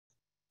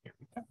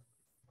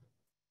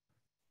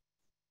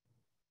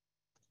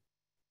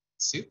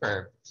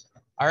Super.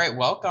 All right,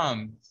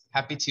 welcome.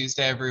 Happy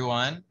Tuesday,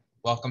 everyone.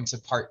 Welcome to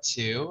part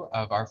 2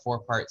 of our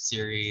 4-part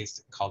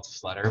series called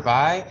Flutter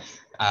by,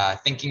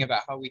 thinking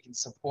about how we can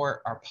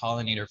support our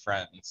pollinator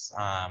friends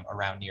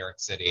around New York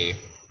City.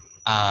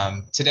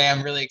 Today,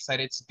 I'm really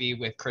excited to be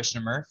with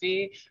Christian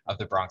Murphy of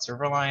the Bronx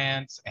River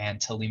Alliance and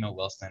Talima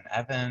Wilson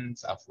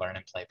Evans of Learn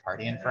and Play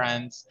Party and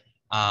Friends.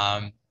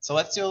 So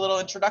let's do a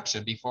little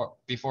introduction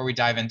before we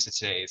dive into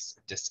today's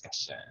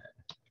discussion.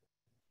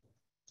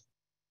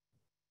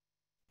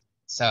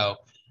 So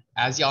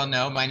as y'all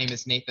know, my name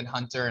is Nathan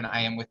Hunter and I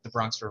am with the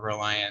Bronx River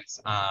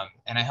Alliance.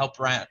 And I help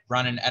run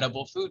an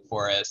edible food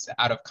forest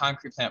out of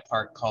Concrete Plant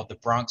Park called the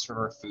Bronx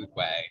River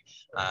Foodway.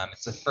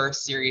 It's the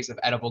first series of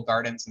edible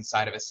gardens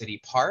inside of a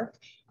city park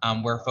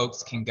where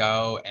folks can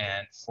go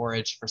and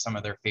forage for some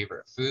of their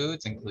favorite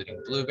foods,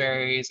 including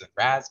blueberries and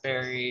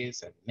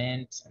raspberries and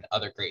mint and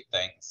other great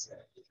things.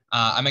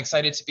 I'm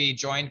excited to be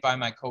joined by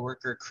my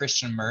coworker,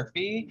 Christian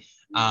Murphy,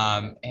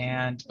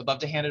 and would love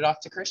to hand it off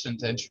to Christian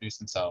to introduce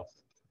himself.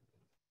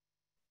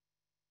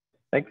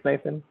 Thanks,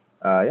 Nathan.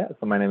 So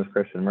my name is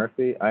Christian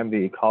Murphy. I'm the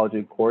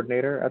ecology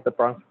coordinator at the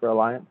Bronx River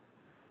Alliance.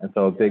 And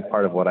so a big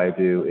part of what I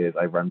do is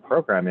I run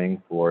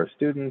programming for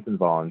students and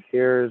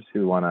volunteers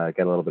who want to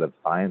get a little bit of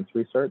science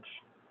research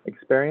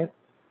experience.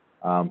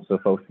 So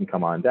folks can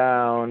come on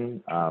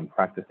down,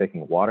 practice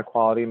taking water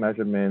quality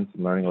measurements,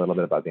 and learning a little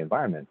bit about the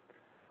environment.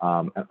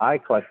 And I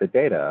collect the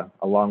data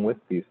along with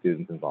these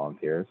students and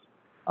volunteers.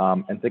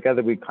 And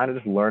together we kind of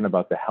just learn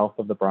about the health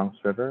of the Bronx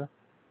River,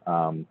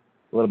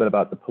 a little bit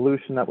about the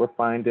pollution that we're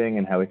finding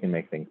and how we can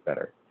make things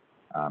better.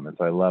 And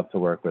so I love to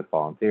work with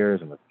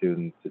volunteers and with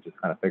students to just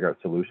kind of figure out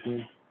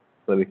solutions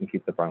so that we can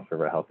keep the Bronx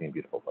River a healthy and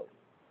beautiful place.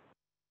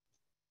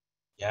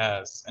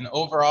 Yes, and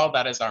overall,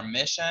 that is our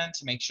mission,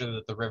 to make sure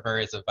that the river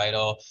is a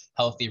vital,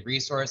 healthy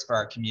resource for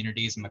our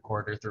communities and the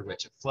corridor through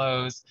which it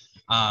flows.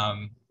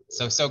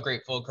 So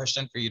grateful,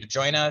 Christian, for you to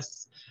join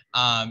us.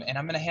 And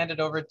I'm going to hand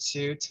it over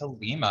to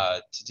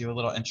Talima to do a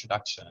little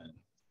introduction.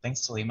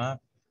 Thanks, Talima.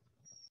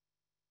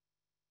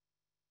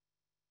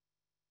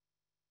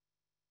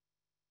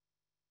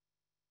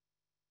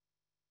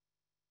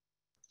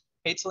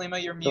 Hey,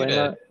 Talima, you're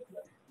muted.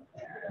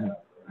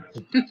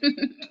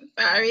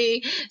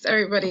 Sorry,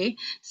 everybody.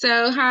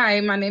 So, hi,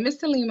 my name is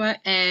Talima,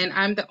 and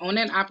I'm the owner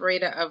and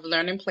operator of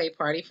Learn and Play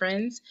Party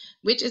Friends,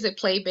 which is a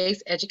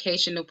play-based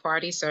educational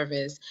party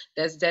service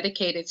that's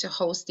dedicated to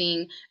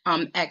hosting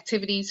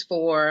activities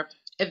for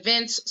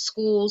events,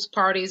 schools,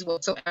 parties,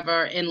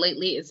 whatsoever. And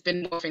lately, it's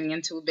been morphing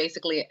into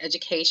basically an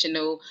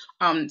educational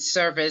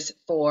service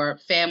for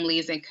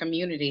families and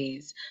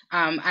communities.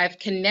 I've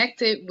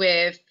connected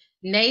with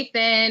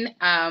Nathan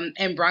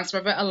and Bronx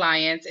River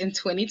Alliance in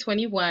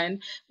 2021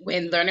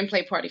 when Learn and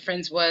Play Party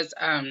Friends was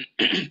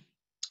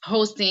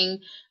hosting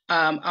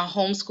a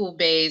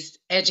homeschool-based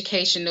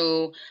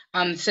educational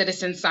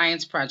citizen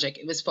science project.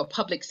 It was for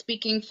public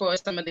speaking for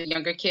some of the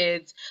younger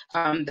kids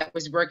that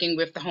was working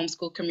with the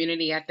homeschool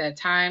community at that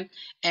time.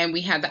 And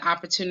we had the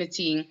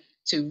opportunity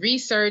to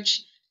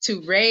research,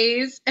 to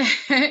raise,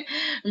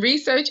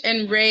 research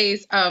and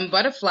raise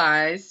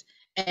butterflies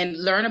and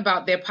learn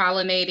about their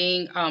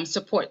pollinating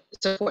support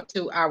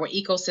to our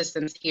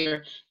ecosystems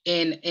here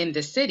in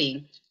the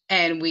city.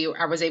 And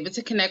I was able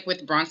to connect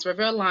with Bronx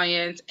River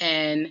Alliance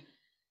and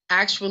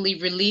actually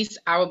release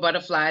our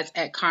butterflies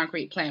at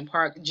Concrete Plant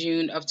Park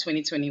June of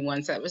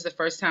 2021. So that was the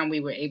first time we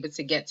were able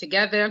to get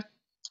together,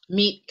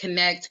 meet,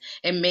 connect,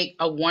 and make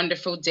a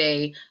wonderful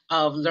day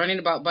of learning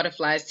about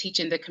butterflies,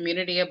 teaching the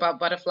community about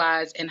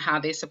butterflies and how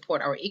they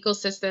support our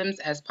ecosystems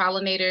as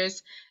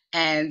pollinators,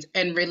 and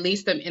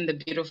release them in the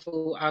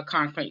beautiful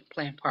Concrete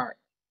Plant Park.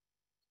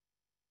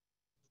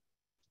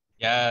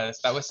 Yes,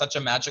 that was such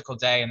a magical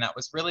day, and that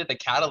was really the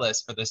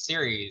catalyst for the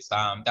series.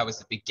 That was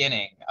the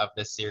beginning of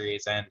this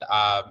series, and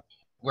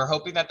we're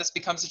hoping that this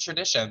becomes a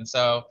tradition.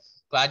 So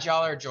glad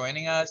y'all are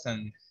joining us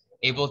and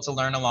able to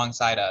learn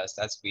alongside us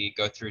as we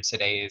go through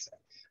today's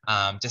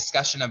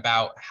discussion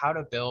about how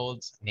to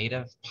build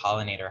native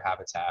pollinator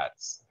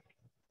habitats.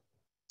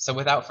 So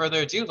without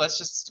further ado, let's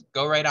just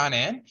go right on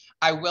in.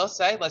 I will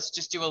say, let's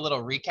just do a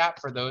little recap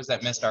for those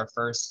that missed our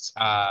first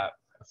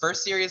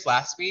series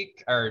last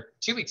week or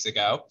 2 weeks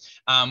ago,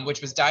 which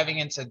was diving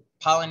into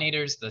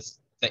pollinators,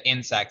 the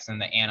insects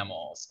and the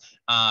animals.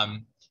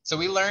 So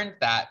we learned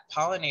that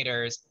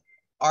pollinators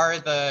are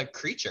the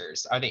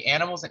creatures, are the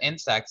animals and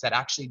insects that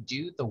actually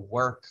do the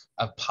work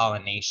of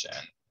pollination.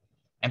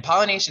 And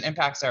pollination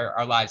impacts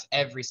our lives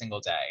every single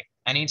day.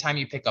 Anytime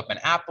you pick up an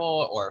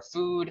apple or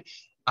food,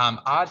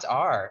 odds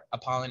are a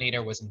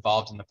pollinator was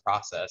involved in the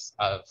process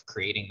of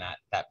creating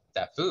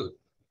that food.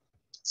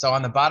 So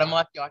on the bottom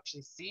left, you'll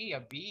actually see a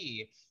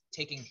bee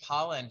taking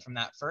pollen from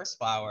that first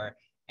flower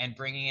and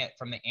bringing it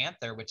from the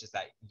anther, which is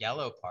that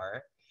yellow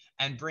part,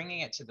 and bringing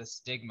it to the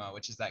stigma,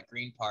 which is that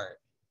green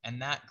part.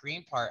 And that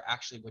green part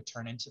actually would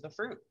turn into the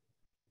fruit.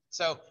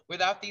 So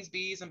without these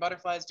bees and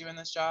butterflies doing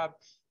this job,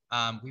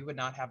 we would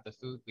not have the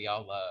food we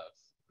all love.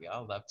 We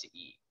all love to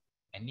eat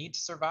and need to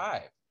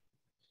survive.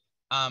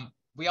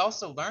 We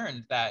also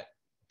learned that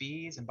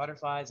bees and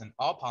butterflies and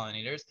all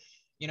pollinators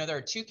You know, there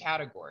are two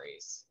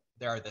categories.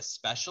 There are the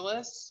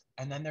specialists,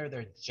 and then there are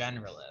the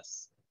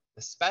generalists.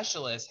 The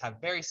specialists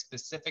have very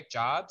specific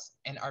jobs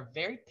and are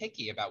very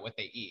picky about what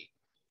they eat.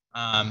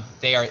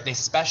 They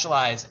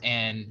specialize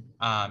in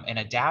and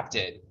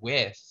adapted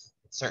with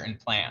certain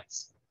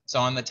plants.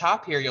 So on the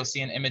top here, you'll see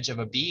an image of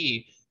a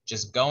bee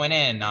just going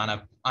in on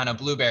a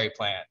blueberry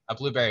plant, a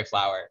blueberry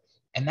flower,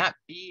 and that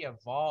bee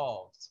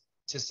evolved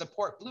to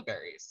support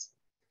blueberries.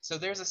 So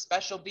there's a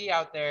special bee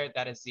out there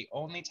that is the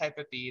only type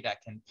of bee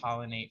that can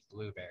pollinate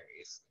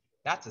blueberries.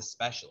 That's a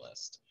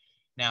specialist.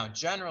 Now,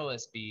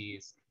 generalist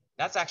bees,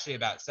 that's actually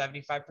about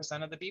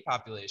 75% of the bee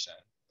population.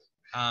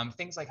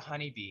 Things like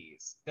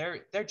honeybees,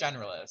 they're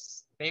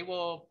generalists. They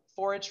will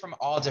forage from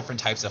all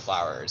different types of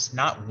flowers,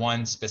 not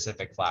one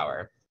specific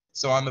flower.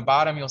 So on the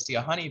bottom, you'll see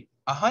a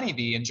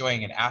honeybee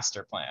enjoying an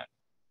aster plant.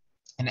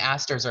 And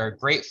asters are a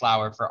great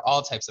flower for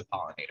all types of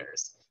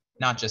pollinators,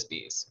 not just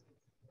bees.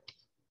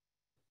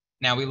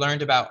 Now we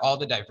learned about all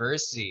the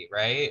diversity,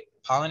 right?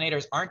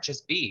 Pollinators aren't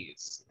just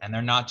bees, and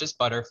they're not just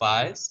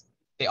butterflies.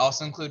 They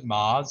also include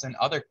moths and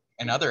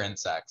other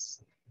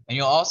insects. And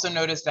you'll also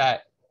notice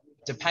that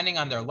depending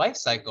on their life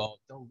cycle,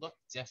 they'll look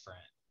different.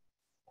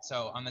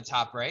 So on the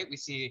top right, we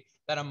see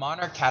that a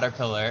monarch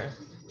caterpillar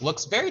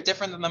looks very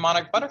different than the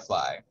monarch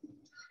butterfly.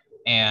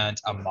 And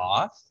a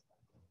moth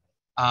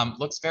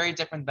looks very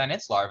different than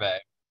its larvae.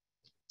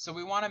 So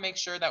we want to make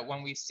sure that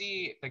when we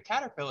see the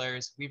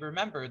caterpillars, we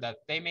remember that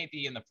they may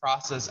be in the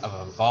process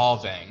of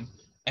evolving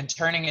and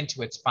turning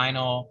into its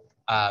final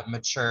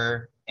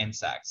mature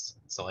insects.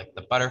 So like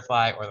the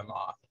butterfly or the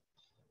moth.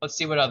 Let's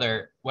see what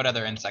other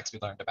insects we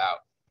learned about,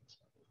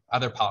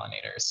 other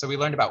pollinators. So we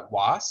learned about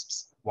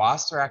wasps.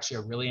 Wasps are actually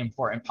a really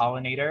important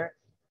pollinator.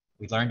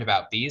 We learned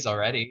about bees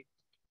already.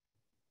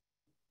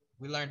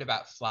 We learned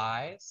about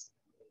flies.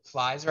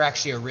 Flies are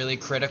actually a really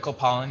critical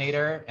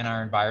pollinator in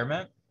our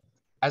environment,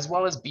 as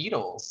well as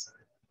beetles.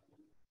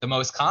 The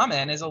most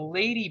common is a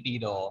lady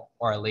beetle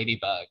or a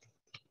ladybug.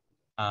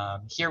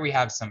 Here we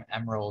have some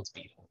emerald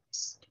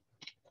beetles.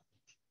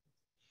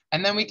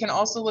 And then we can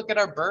also look at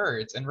our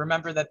birds and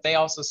remember that they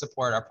also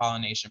support our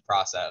pollination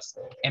process.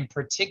 In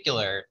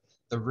particular,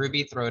 the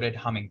ruby-throated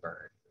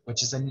hummingbird,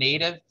 which is a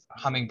native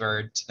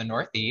hummingbird to the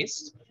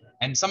Northeast.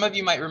 And some of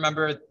you might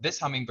remember this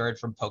hummingbird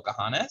from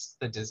Pocahontas,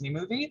 the Disney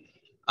movie,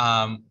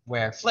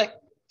 where Flick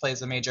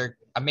plays a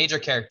major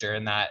character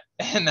in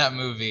that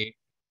movie.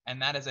 And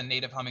that is a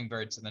native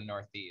hummingbird to the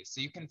Northeast.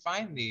 So you can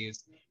find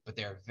these, but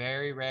they're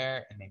very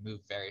rare and they move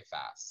very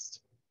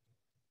fast.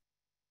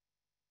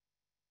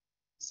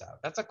 So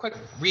that's a quick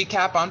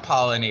recap on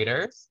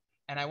pollinators.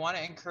 And I want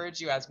to encourage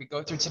you as we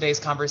go through today's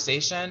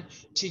conversation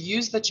to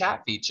use the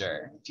chat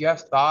feature. If you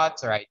have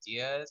thoughts or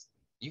ideas,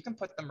 you can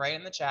put them right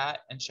in the chat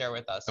and share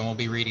with us. And we'll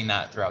be reading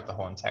that throughout the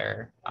whole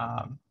entire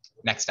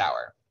next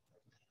hour.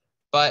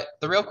 But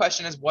the real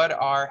question is, what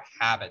are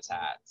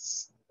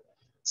habitats?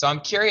 So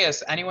I'm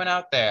curious, anyone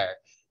out there,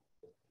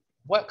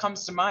 what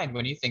comes to mind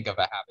when you think of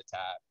a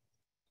habitat?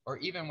 Or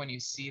even when you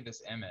see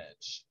this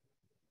image?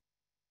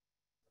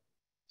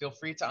 Feel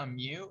free to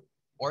unmute,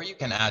 or you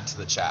can add to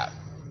the chat.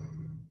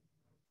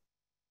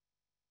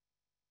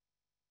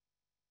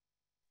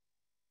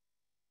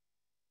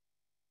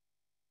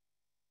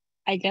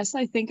 I guess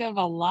I think of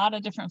a lot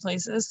of different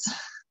places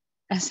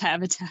as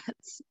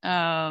habitats.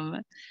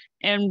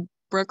 In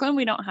Brooklyn,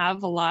 we don't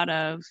have a lot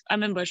of,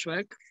 I'm in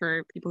Bushwick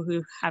for people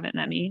who haven't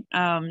met me,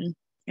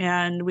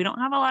 and we don't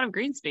have a lot of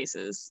green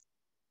spaces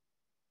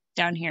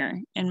down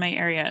here in my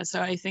area. So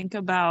I think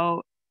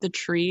about the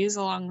trees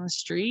along the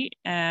street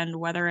and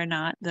whether or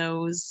not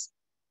those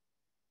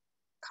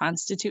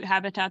constitute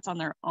habitats on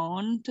their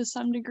own to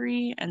some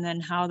degree, and then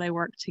how they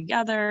work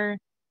together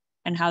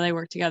and how they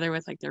work together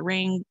with like the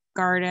rain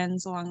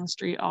gardens along the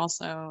street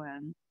also.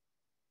 And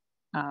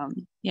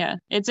yeah,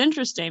 it's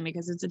interesting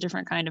because it's a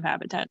different kind of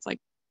habitat. It's like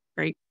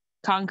very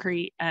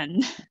concrete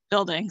and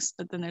buildings,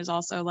 but then there's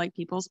also like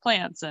people's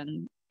plants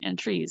and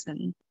trees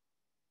and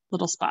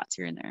little spots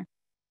here and there.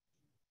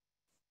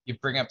 You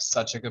bring up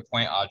such a good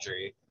point,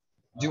 Audrey.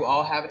 Do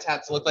all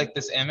habitats look like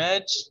this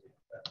image?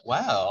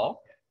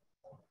 Well,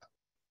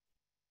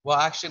 we'll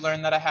actually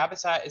learn that a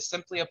habitat is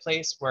simply a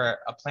place where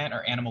a plant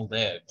or animal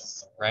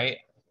lives, right?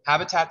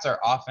 Habitats are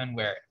often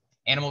where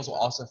animals will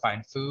also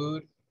find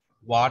food,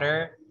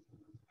 water,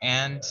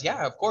 and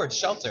yeah, of course,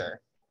 shelter.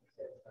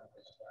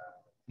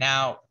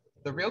 Now,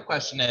 the real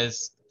question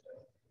is,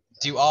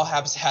 do all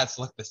habitats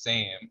look the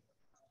same?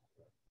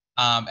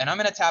 And I'm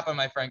gonna tap on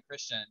my friend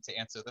Christian to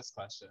answer this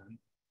question.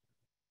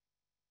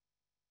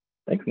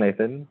 Thanks,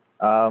 Nathan.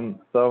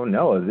 So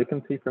no, as you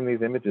can see from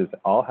these images,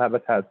 all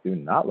habitats do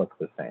not look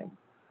the same.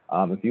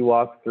 If you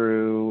walk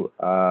through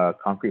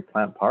Concrete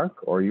Plant Park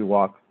or you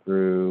walk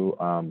through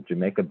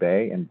Jamaica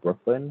Bay in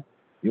Brooklyn,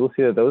 you will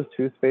see that those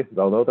two spaces,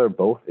 although they're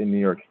both in New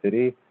York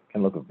City,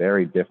 can look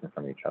very different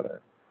from each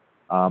other.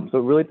 So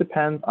it really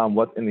depends on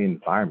what's in the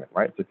environment,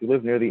 right? So if you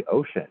live near the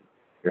ocean,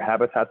 your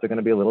habitats are going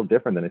to be a little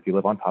different than if you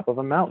live on top of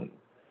a mountain.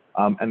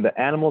 And the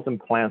animals and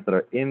plants that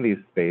are in these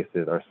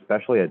spaces are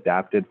specially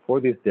adapted for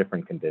these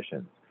different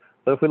conditions.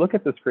 So if we look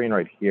at the screen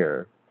right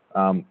here,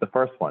 The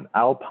first one,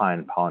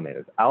 alpine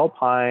pollinators.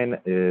 Alpine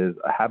is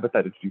a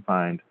habitat that you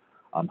find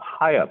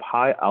high up,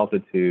 high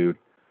altitude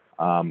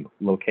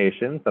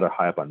locations that are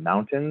high up on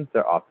mountains.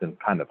 They're often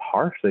kind of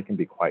harsh. They can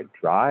be quite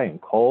dry and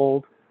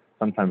cold.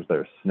 Sometimes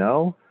there's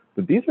snow.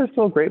 But these are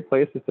still great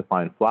places to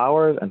find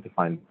flowers and to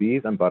find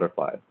bees and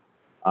butterflies.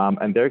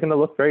 And they're going to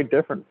look very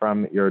different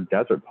from your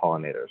desert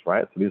pollinators,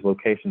 right? So these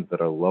locations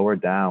that are lower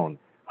down,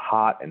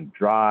 hot and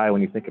dry.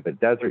 When you think of a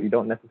desert, you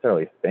don't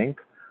necessarily think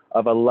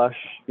of a lush,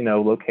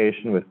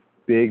 location with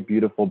big,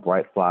 beautiful,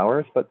 bright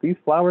flowers. But these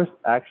flowers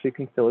actually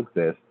can still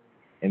exist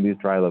in these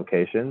dry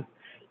locations.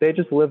 They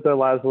just live their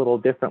lives a little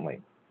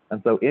differently.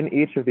 And so in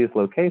each of these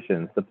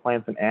locations, the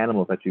plants and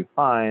animals that you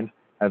find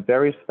have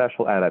very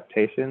special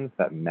adaptations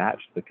that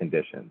match the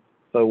conditions.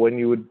 So when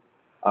you would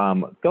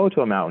go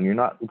to a mountain, you're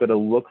not going to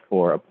look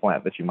for a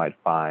plant that you might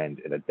find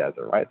in a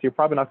desert, right? So you're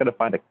probably not going to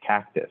find a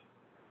cactus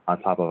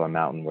on top of a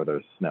mountain where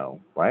there's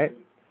snow, right?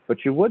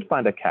 But you would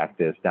find a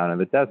cactus down in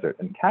the desert.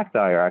 And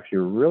cacti are actually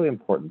a really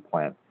important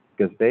plant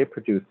because they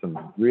produce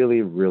some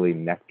really, really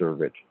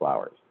nectar-rich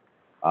flowers.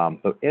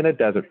 So in a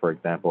desert, for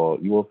example,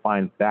 you will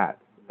find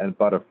bats and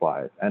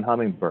butterflies and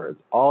hummingbirds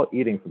all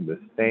eating from the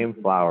same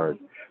flowers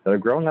that are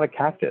growing on a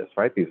cactus,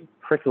 right? These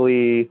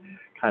prickly,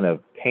 kind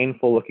of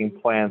painful looking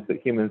plants that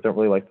humans don't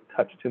really like to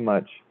touch too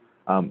much.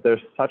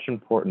 They're such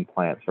important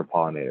plants for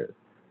pollinators.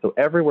 So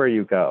everywhere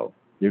you go,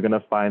 you're going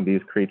to find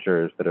these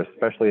creatures that are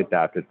specially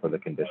adapted for the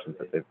conditions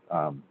that they've,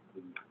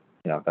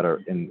 that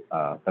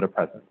are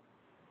present.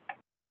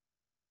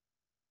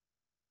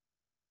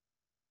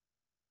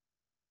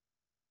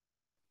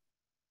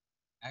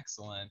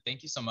 Excellent.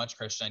 Thank you so much,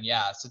 Christian.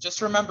 Yeah. So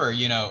just remember,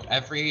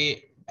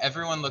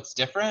 everyone looks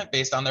different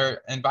based on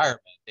their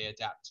environment. They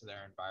adapt to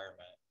their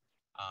environment.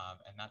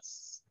 And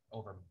that's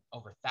over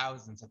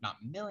thousands, if not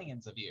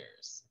millions of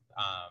years.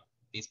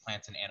 These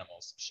plants and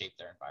animals shape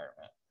their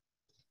environment.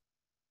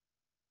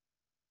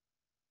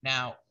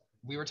 Now,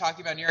 we were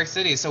talking about New York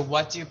City. So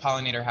what do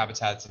pollinator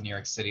habitats in New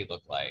York City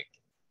look like?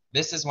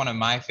 This is one of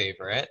my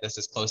favorite. This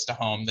is close to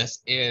home. This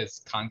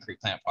is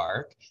Concrete Plant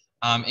Park.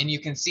 And you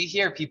can see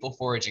here people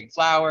foraging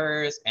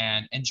flowers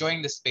and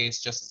enjoying the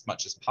space just as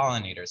much as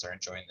pollinators are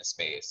enjoying the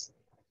space.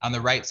 On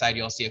the right side,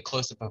 you'll see a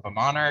close-up of a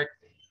monarch,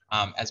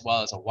 as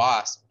well as a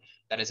wasp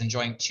that is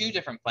enjoying two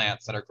different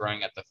plants that are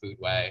growing at the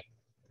foodway.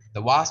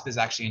 The wasp is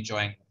actually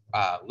enjoying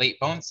late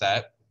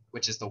boneset,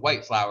 which is the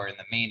white flower in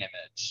the main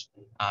image.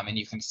 And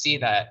you can see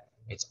that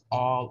it's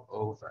all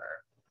over.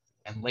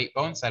 And late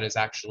boneset is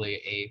actually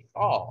a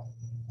fall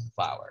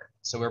flower.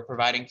 So we're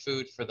providing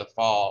food for the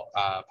fall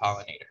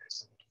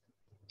pollinators.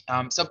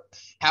 So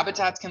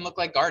habitats can look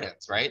like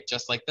gardens, right?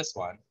 Just like this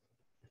one.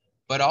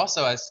 But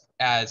also,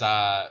 as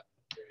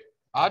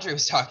Audrey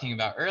was talking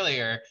about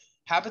earlier,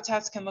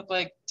 habitats can look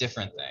like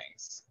different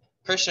things.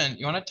 Christian,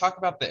 you want to talk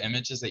about the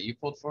images that you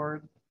pulled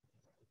forward?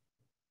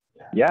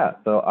 Yeah,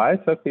 so I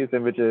took these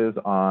images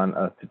on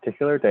a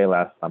particular day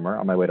last summer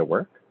on my way to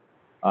work.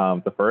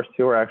 The first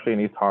two are actually in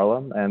East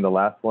Harlem, and the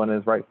last one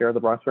is right here at the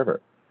Bronx River.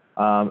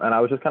 And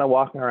I was just kind of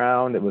walking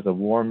around. It was a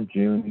warm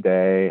June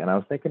day, and I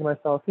was thinking to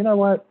myself, you know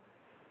what?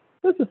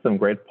 This is some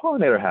great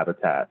pollinator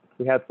habitat.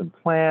 We had some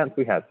plants,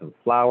 we had some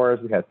flowers,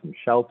 we had some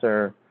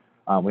shelter.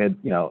 We had,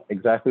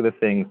 exactly the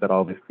things that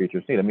all these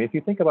creatures need. I mean, if you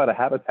think about a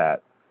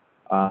habitat,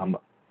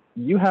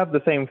 you have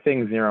the same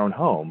things in your own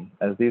home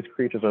as these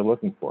creatures are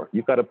looking for.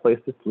 You've got a place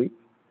to sleep,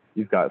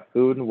 you've got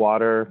food and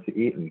water to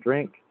eat and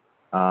drink,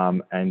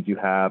 and you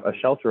have a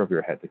shelter over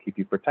your head to keep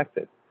you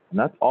protected. And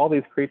that's all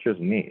these creatures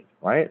need,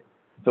 right?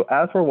 So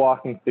as we're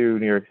walking through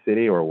New York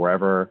City or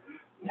wherever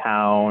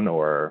town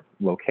or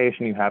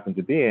location you happen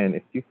to be in,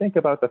 if you think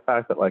about the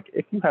fact that, like,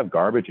 if you have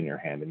garbage in your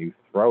hand and you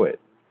throw it,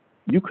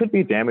 you could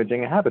be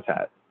damaging a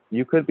habitat.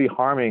 You could be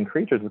harming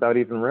creatures without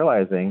even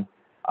realizing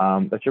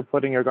that you're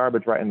putting your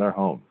garbage right in their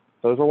homes.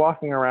 So as we're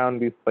walking around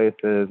these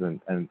places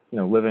and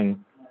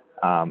living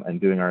and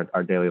doing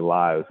our daily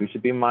lives, we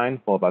should be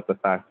mindful about the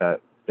fact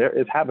that there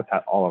is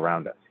habitat all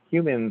around us.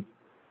 Humans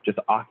just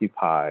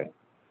occupy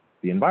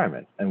the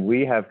environment, and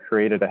we have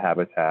created a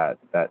habitat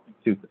that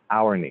suits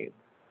our needs.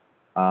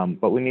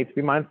 But we need to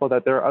be mindful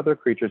that there are other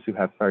creatures who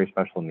have very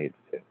special needs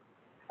too.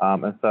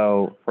 And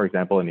so, for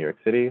example, in New York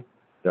City,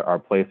 there are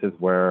places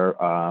where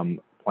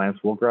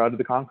plants will grow out of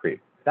the concrete.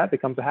 That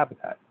becomes a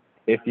habitat.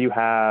 If you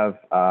have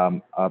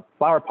a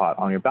flower pot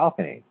on your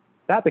balcony,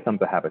 that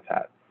becomes a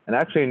habitat. And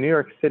actually in New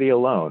York City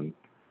alone,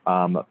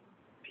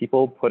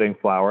 people putting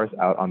flowers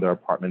out on their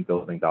apartment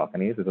building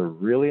balconies is a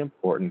really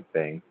important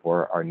thing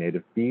for our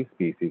native bee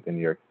species in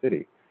New York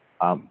City.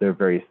 They're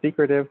very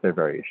secretive, they're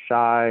very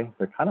shy,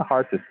 they're kind of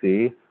hard to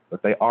see,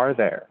 but they are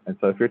there. And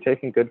so if you're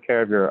taking good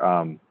care of your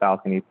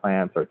balcony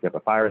plants, or if you have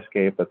a fire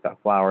escape that's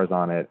got flowers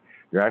on it,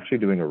 you're actually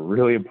doing a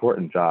really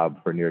important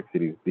job for New York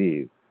City's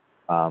bees.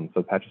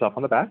 So pat yourself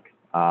on the back.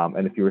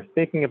 And if you were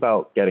thinking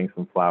about getting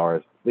some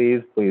flowers,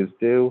 please, please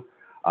do.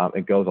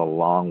 It goes a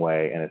long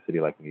way in a city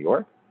like New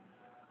York.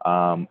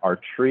 Our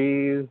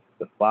trees,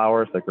 the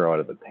flowers that grow out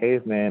of the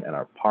pavement, and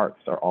our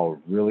parks are all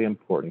really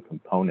important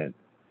components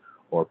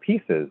or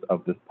pieces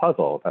of this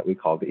puzzle that we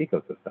call the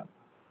ecosystem.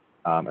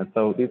 And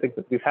so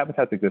these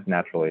habitats exist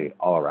naturally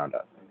all around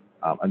us.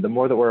 And the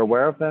more that we're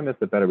aware of them, is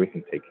the better we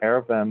can take care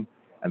of them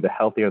and the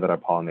healthier that our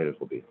pollinators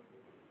will be.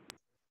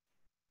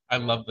 I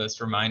love this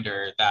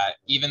reminder that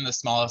even the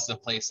smallest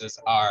of places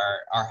are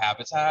our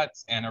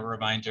habitats, and a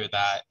reminder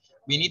that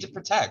we need to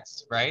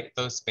protect, right,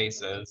 those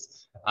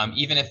spaces.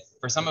 Even if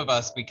for some of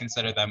us, we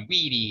consider them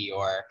weedy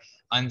or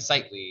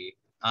unsightly.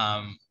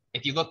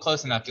 If you look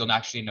close enough, you'll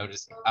actually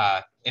notice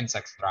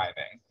insects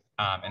thriving.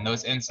 And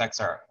those insects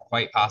are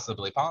quite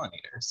possibly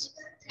pollinators.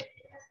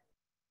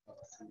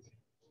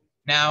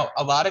 Now,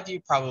 a lot of you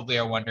probably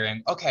are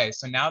wondering, okay,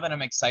 so now that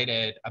I'm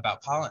excited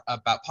about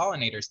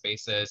pollinator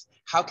spaces,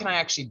 how can I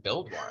actually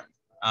build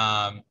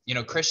one?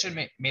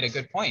 Christian made a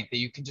good point that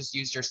you can just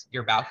use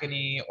your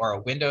balcony or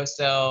a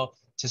windowsill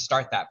to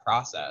start that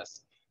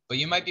process. But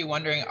you might be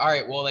wondering, all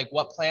right, well, like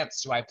what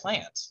plants do I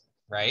plant,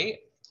 right?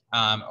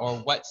 Or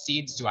what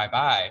seeds do I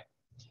buy?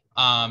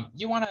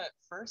 You want to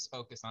first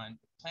focus on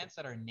plants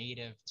that are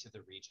native to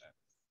the region.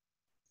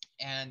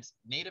 And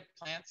native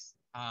plants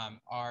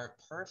are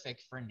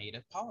perfect for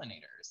native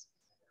pollinators.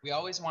 We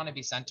always want to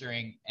be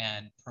centering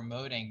and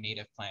promoting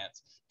native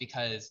plants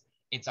because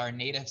it's our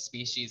native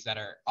species that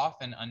are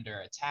often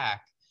under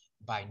attack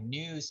by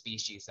new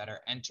species that are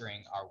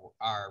entering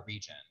our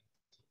region.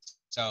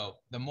 So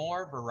the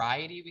more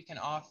variety we can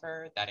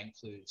offer that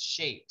includes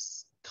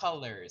shapes,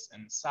 colors,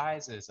 and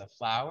sizes of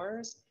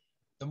flowers,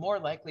 the more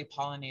likely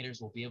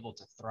pollinators will be able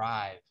to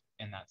thrive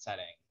in that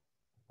setting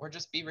or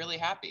just be really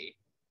happy.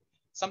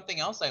 Something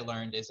else I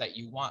learned is that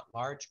you want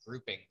large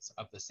groupings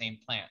of the same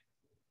plant.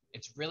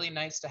 It's really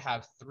nice to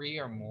have 3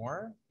 or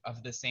more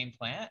of the same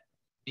plant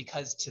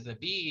because to the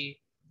bee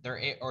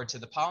or to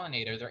the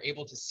pollinator, they're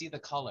able to see the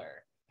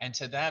color. And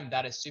to them,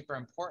 that is super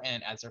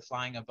important as they're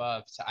flying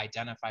above to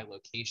identify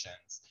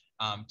locations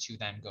to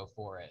then go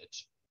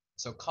forage.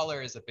 So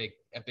color is a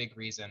big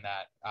reason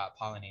that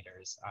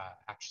pollinators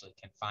actually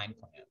can find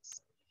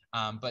plants.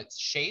 But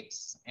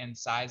shapes and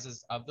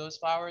sizes of those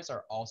flowers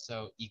are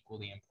also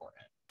equally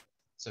important.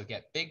 So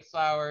get big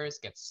flowers,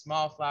 get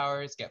small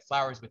flowers, get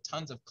flowers with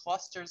tons of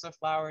clusters of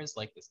flowers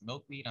like this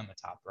milkweed on the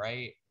top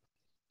right.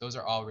 Those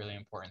are all really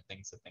important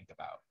things to think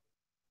about.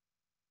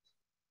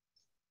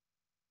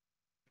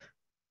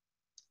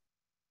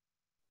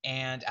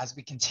 And as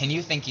we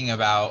continue thinking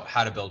about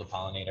how to build a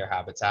pollinator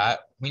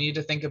habitat, we need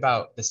to think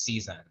about the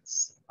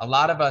seasons. A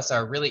lot of us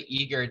are really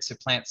eager to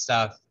plant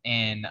stuff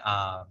in,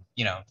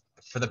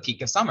 for the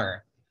peak of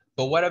summer.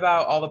 But what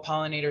about all the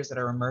pollinators that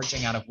are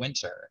emerging out of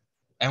winter?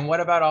 And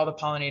what about all the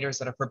pollinators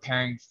that are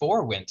preparing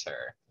for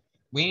winter?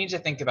 We need to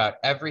think about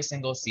every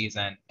single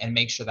season and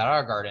make sure that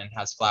our garden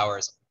has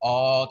flowers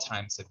all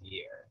times of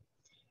year.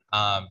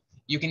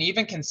 You can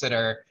even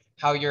consider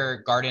how your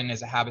garden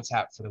is a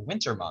habitat for the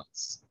winter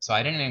months. So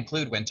I didn't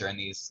include winter in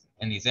these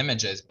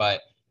images,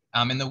 but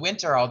in the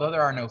winter, although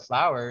there are no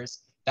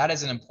flowers, that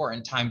is an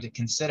important time to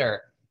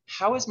consider,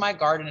 how is my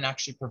garden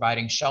actually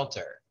providing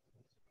shelter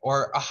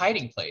or a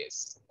hiding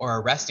place or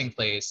a resting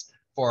place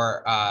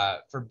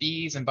for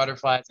bees and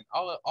butterflies and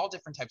all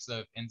different types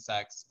of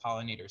insects,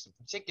 pollinators in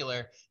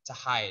particular, to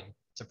hide,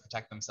 to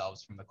protect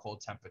themselves from the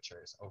cold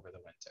temperatures over the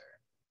winter.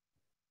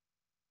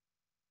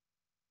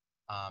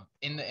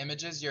 In the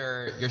images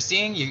you're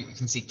seeing, you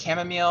can see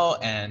chamomile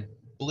and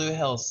Blue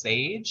Hill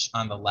sage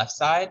on the left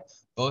side.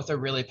 Both are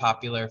really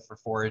popular for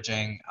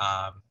foraging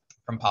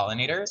from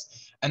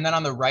pollinators. And then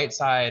on the right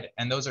side,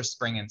 and those are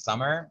spring and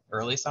summer,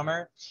 early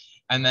summer.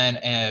 And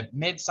then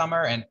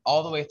midsummer and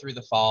all the way through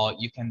the fall,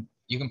 you can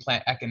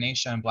plant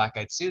echinacea and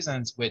black-eyed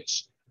Susans,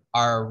 which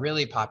are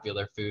really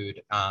popular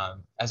food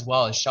as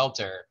well as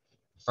shelter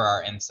for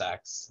our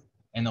insects.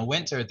 In the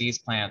winter, these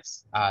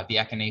plants, the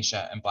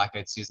echinacea and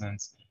black-eyed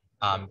Susans,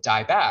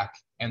 die back,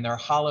 and their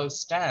hollow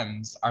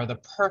stems are the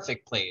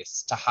perfect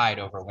place to hide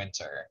over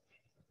winter.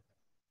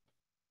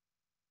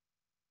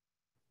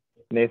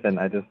 Nathan,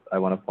 I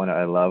want to point out,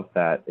 I love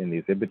that in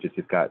these images,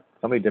 you've got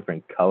so many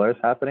different colors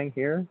happening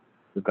here.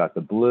 We've got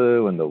the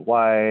blue and the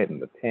white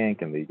and the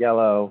pink and the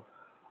yellow.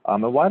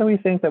 And why do we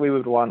think that we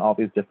would want all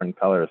these different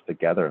colors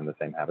together in the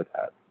same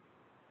habitat?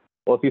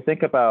 Well, if you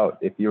think about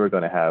if you were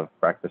going to have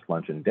breakfast,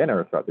 lunch, and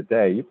dinner throughout the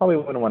day, you probably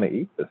wouldn't want to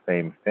eat the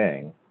same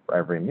thing for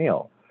every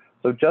meal.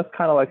 So just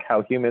kind of like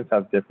how humans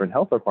have different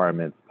health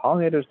requirements,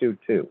 pollinators do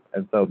too.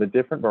 And so the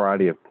different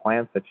variety of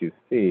plants that you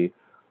see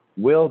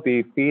will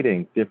be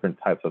feeding different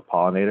types of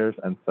pollinators.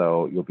 And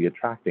so you'll be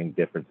attracting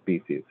different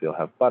species. You'll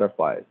have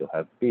butterflies, you'll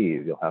have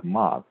bees, you'll have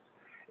moths.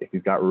 If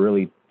you've got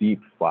really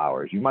deep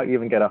flowers, you might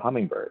even get a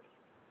hummingbird.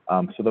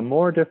 So the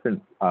more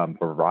different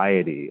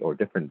variety or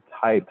different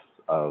types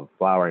of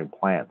flowering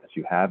plants that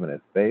you have in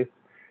a space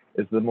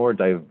is the more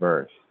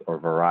diverse or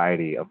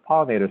variety of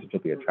pollinators that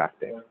you'll be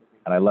attracting.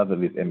 And I love that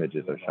these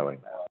images are showing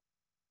that.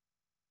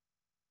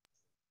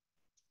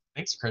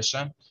 Thanks,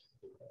 Christian.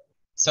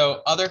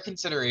 So other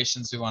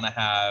considerations we want to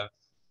have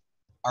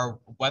are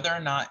whether or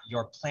not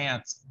your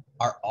plants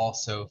are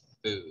also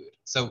food.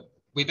 So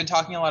we've been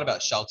talking a lot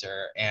about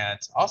shelter and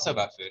also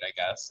about food, I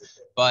guess,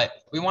 but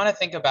we want to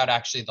think about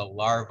actually the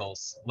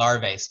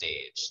larvae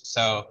stage.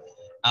 So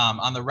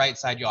On the right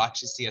side, you'll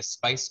actually see a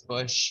spice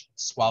bush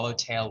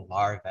swallowtail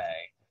larvae.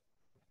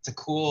 It's a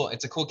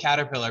cool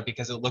caterpillar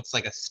because it looks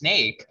like a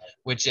snake,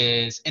 which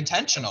is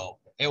intentional.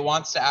 It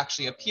wants to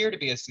actually appear to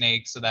be a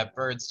snake so that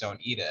birds don't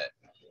eat it.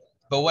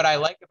 But what I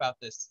like about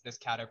this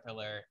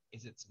caterpillar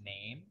is its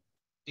name,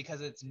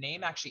 because its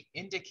name actually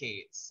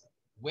indicates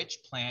which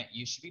plant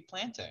you should be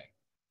planting.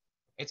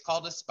 It's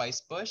called a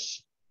spice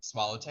bush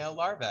swallowtail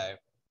larvae.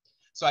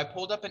 So I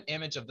pulled up an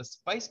image of the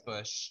spice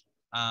bush,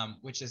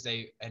 which is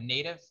a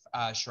native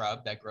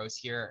shrub that grows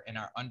here in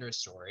our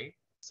understory.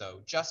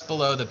 So just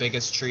below the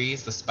biggest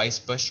trees, the spice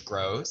bush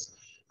grows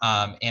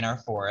in our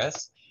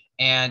forest.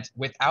 And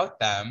without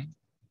them,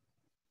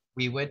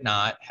 we would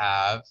not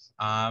have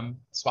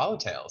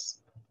swallowtails.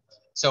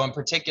 So in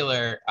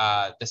particular,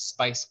 the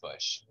spice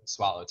bush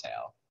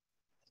swallowtail.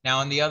 Now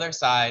on the other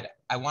side,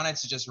 I wanted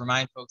to just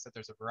remind folks that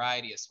there's a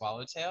variety of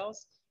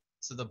swallowtails.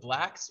 So the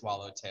black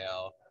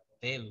swallowtail,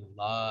 they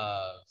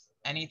love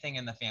anything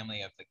in the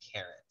family of the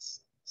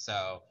carrots.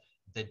 So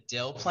the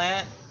dill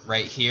plant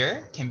right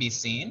here can be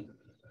seen,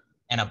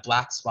 and a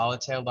black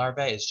swallowtail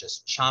larvae is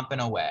just chomping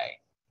away.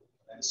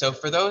 So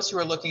for those who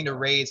are looking to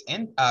raise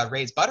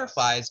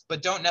butterflies,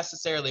 but don't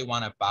necessarily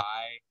want to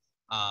buy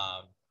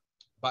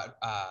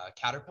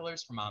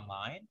caterpillars from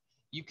online,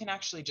 you can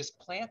actually just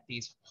plant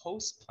these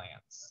host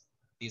plants,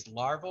 these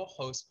larval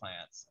host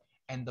plants,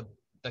 and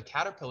the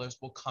caterpillars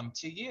will come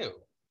to you.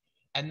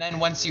 And then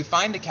once you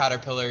find the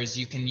caterpillars,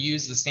 you can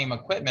use the same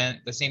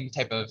equipment, the same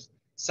type of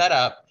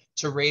setup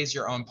to raise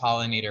your own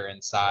pollinator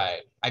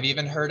inside. I've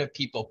even heard of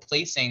people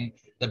placing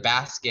the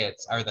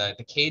baskets or the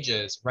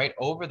cages right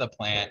over the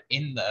plant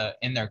in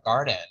their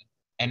garden,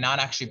 and not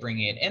actually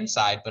bringing it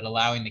inside, but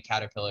allowing the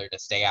caterpillar to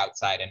stay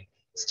outside and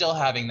still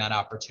having that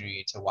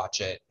opportunity to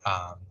watch it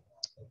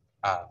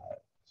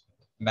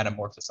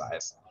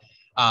metamorphosize.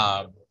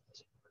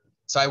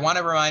 So I want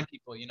to remind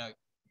people,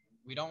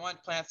 we don't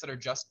want plants that are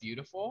just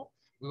beautiful.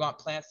 We want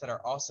plants that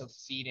are also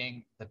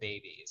feeding the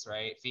babies,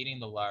 right? Feeding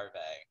the larvae.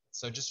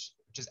 So just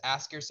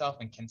ask yourself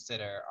and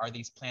consider, are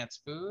these plants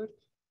food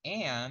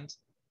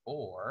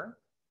or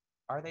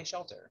are they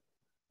shelter?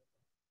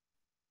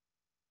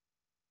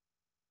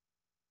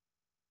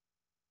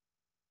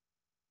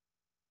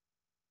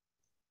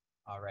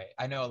 All right.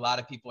 I know a lot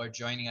of people are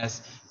joining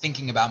us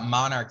thinking about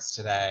monarchs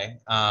today,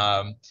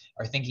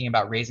 or thinking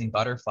about raising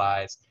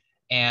butterflies.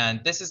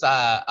 And this is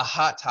a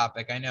hot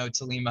topic. I know,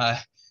 Talima,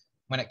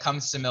 when it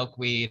comes to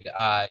milkweed,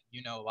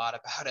 you know a lot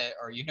about it,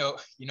 or you know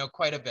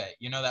quite a bit.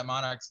 You know that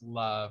monarchs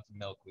love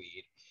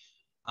milkweed.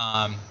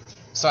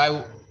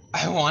 So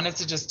I wanted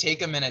to just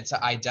take a minute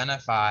to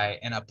identify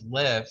and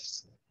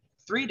uplift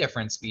 3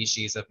 different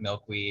species of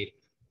milkweed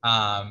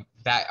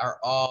that are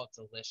all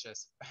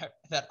delicious,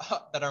 that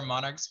our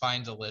monarchs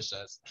find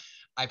delicious.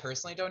 I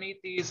personally don't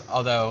eat these,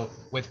 although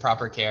with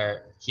proper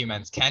care,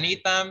 humans can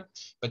eat them.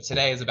 But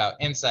today is about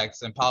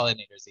insects and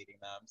pollinators eating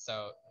them.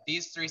 So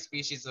these 3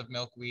 species of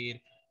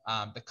milkweed,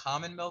 the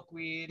common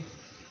milkweed,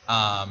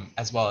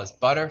 as well as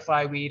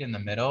butterfly weed in the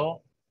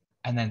middle,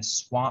 and then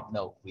swamp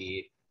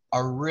milkweed,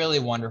 are really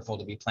wonderful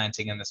to be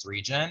planting in this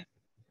region.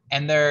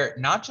 And they're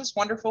not just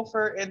wonderful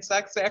for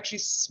insects, they actually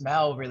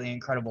smell really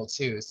incredible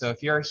too. So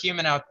if you're a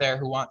human out there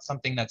who wants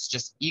something that's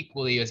just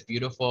equally as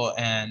beautiful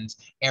and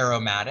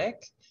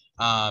aromatic,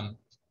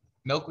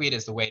 milkweed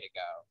is the way to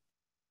go.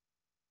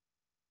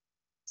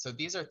 So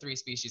these are 3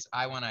 species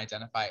I want to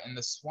identify. And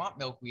the swamp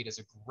milkweed is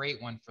a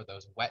great one for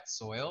those wet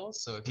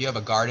soils. So if you have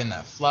a garden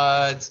that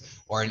floods,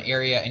 or an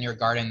area in your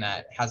garden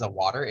that has a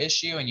water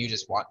issue and you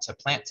just want to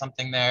plant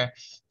something there,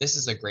 this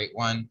is a great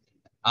one.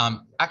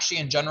 Actually,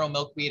 in general,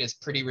 milkweed is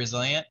pretty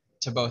resilient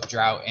to both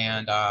drought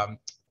and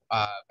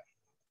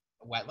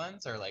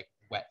wetlands, or like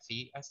wet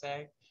feet, I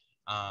say.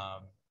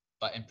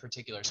 But in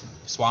particular,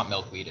 swamp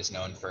milkweed is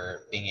known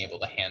for being able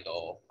to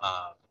handle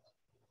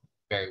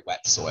very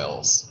wet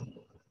soils.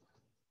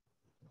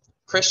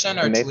 Christian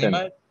or Nathan,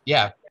 Talima?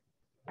 Yeah.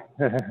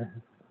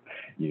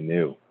 You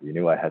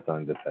knew I had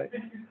something to say.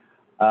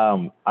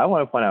 I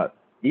want to point out,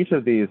 each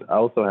of these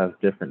also has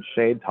different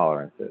shade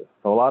tolerances.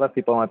 So a lot of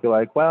people might be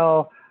like,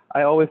 well,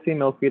 I always see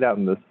milkweed out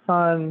in the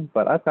sun,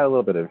 but I've got a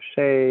little bit of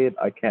shade.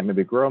 I can't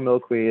maybe grow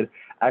milkweed.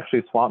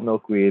 Actually, swamp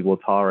milkweed will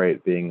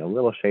tolerate being a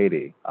little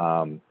shady,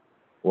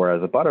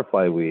 whereas a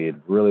butterfly weed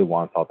really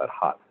wants all that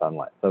hot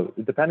sunlight. So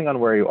depending on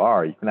where you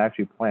are, you can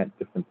actually plant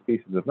different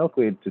species of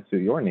milkweed to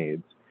suit your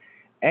needs.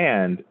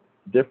 And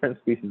different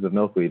species of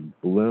milkweed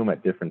bloom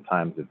at different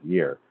times of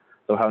year.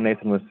 So how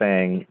Nathan was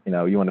saying,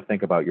 you want to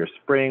think about your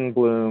spring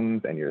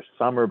blooms and your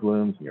summer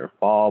blooms and your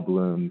fall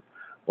blooms.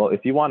 Well,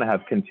 if you want to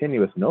have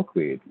continuous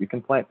milkweed, you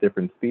can plant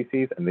different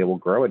species and they will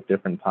grow at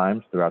different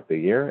times throughout the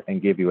year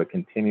and give you a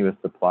continuous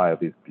supply of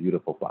these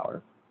beautiful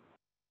flowers.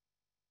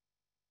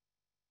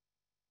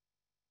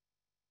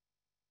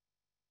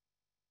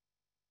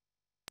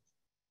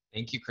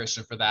 Thank you,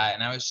 Christian, for that.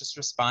 And I was just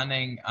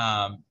responding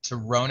to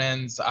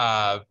Ronan's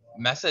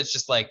message,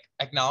 just like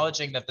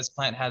acknowledging that this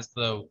plant has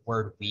the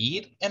word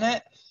weed in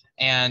it.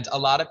 And a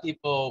lot of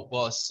people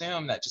will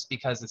assume that just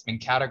because it's been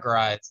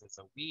categorized as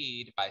a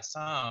weed by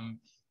some,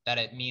 that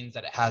it means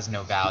that it has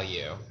no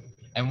value.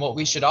 And what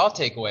we should all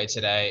take away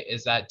today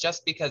is that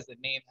just because the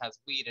name has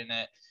weed in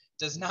it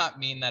does not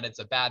mean that it's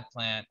a bad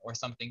plant or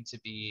something to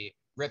be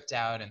ripped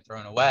out and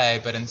thrown away,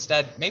 but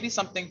instead maybe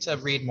something to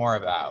read more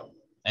about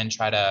and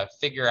try to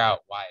figure out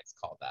why it's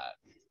called that.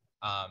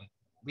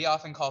 We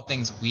often call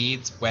things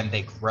weeds when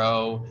they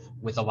grow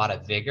with a lot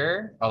of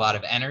vigor, a lot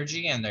of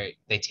energy, and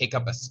they take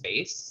up a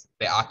space.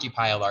 They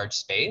occupy a large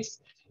space.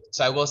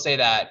 So I will say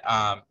that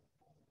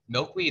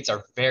milkweeds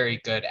are very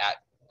good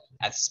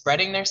at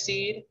spreading their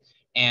seed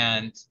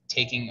and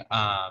taking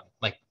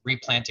like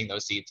replanting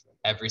those seeds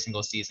every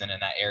single season in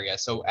that area.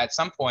 So at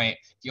some point,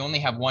 if you only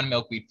have one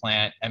milkweed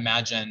plant,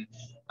 imagine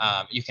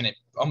you can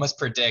almost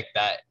predict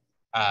that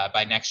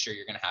by next year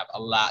you're going to have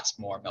a lot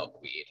more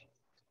milkweed.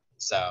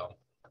 So,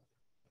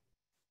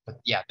 but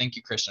yeah, thank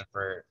you, Christian,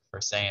 for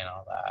saying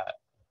all that.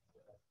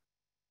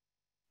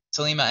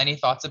 Talima, any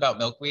thoughts about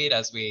milkweed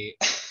as we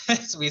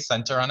as we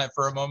center on it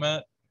for a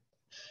moment?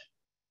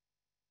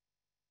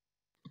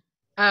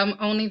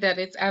 Only that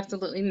it's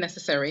absolutely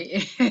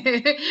necessary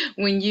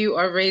when you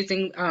are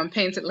raising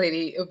painted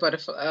lady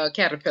butterfly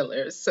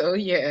caterpillars. So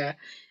yeah,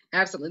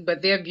 absolutely.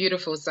 But they're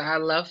beautiful. So I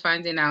love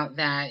finding out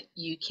that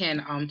you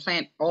can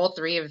plant all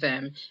three of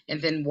them and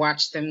then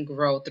watch them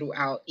grow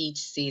throughout each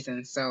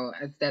season. So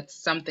that's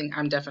something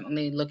I'm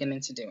definitely looking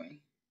into doing.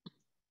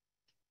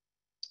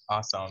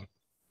 Awesome.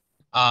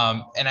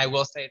 And I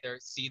will say their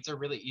seeds are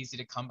really easy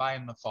to come by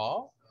in the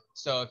fall.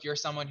 So if you're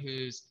someone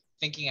who's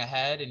thinking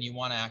ahead and you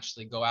want to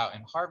actually go out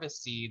and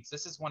harvest seeds,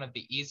 this is one of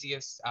the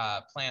easiest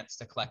plants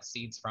to collect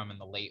seeds from in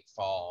the late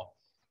fall.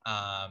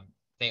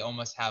 They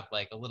almost have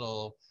like a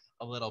little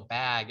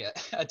bag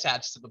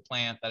attached to the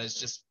plant that is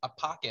just a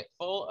pocket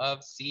full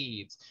of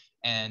seeds.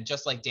 And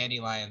just like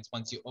dandelions,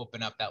 once you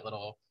open up that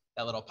little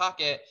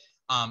pocket,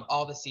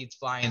 all the seeds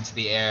fly into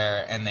the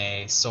air and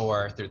they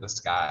soar through the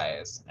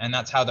skies. And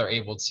that's how they're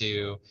able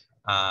to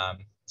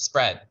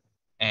spread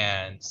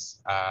and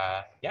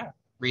yeah,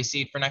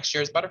 reseed for next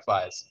year's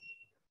butterflies.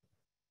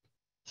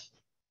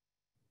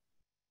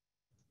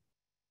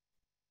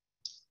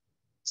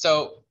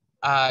 So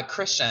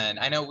Christian,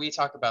 I know we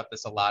talk about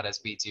this a lot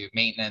as we do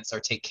maintenance or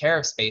take care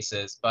of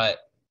spaces, but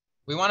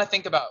we want to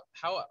think about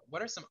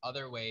what are some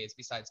other ways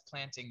besides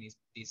planting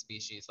these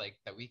species like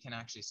that we can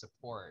actually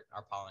support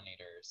our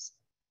pollinators.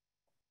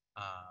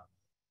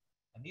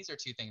 And these are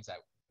two things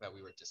that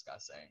we were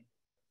discussing.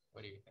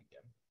 What are you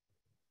thinking?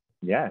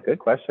 Yeah, good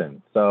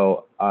question.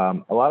 So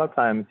a lot of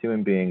times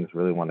human beings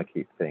really want to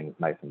keep things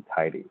nice and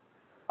tidy.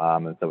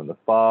 And so in the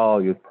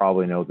fall, you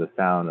probably know the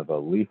sound of a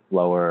leaf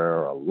blower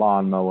or a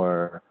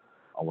lawnmower,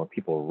 or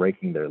people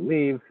raking their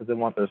leaves because they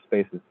want their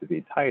spaces to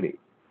be tidy.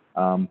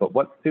 But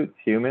what suits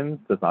humans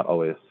does not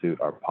always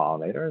suit our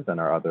pollinators and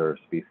our other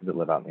species that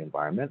live out in the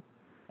environment.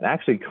 And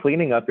actually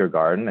cleaning up your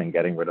garden and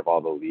getting rid of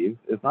all the leaves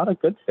is not a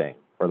good thing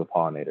for the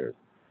pollinators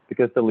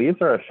because the leaves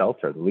are a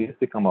shelter. The leaves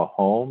become a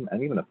home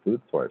and even a food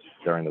source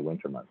during the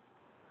winter months.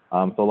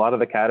 So a lot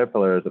of the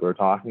caterpillars that we're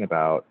talking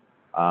about,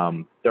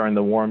 during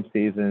the warm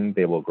season,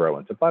 they will grow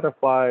into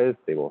butterflies,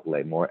 they will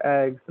lay more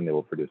eggs, and they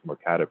will produce more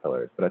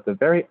caterpillars. But at the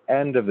very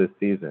end of the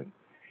season,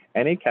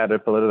 any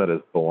caterpillar that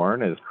is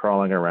born is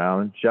crawling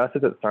around just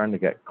as it's starting to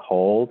get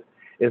cold,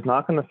 is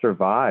not going to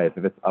survive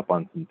if it's up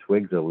on some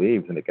twigs or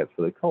leaves and it gets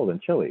really cold and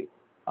chilly.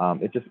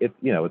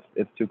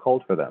 It's too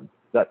cold for them.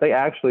 What they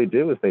actually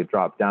do is they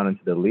drop down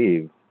into the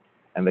leaves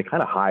and they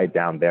kind of hide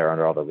down there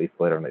under all the leaf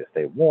litter and they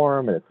stay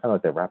warm, and it's kind of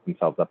like they wrap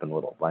themselves up in a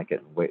little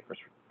blanket and wait for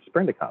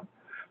spring to come.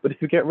 But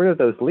if you get rid of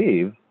those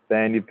leaves,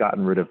 then you've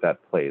gotten rid of that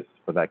place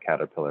for that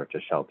caterpillar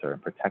to shelter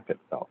and protect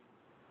itself.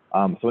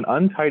 So an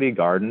untidy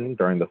garden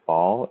during the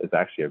fall is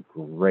actually a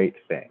great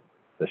thing.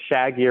 The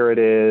shaggier it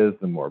is,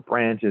 the more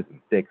branches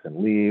and sticks and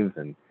leaves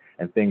and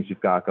things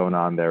you've got going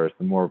on there, is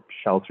the more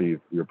shelter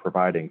you're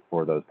providing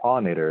for those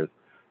pollinators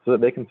so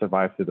that they can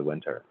survive through the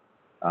winter.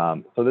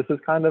 So this is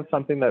kind of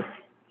something that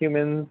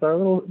humans are a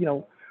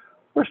little,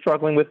 we're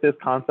struggling with this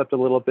concept a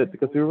little bit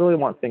because we really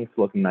want things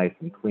to look nice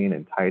and clean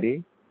and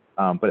tidy,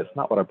 but it's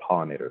not what our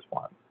pollinators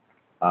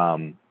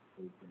want.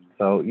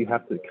 So you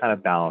have to kind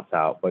of balance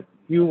out, but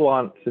you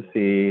want to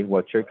see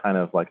what your kind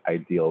of like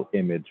ideal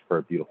image for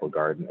a beautiful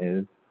garden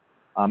is,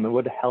 and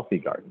what a healthy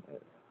garden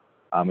is.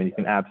 And you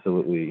can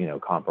absolutely,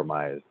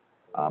 compromise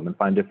and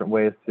find different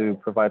ways to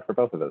provide for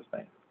both of those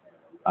things.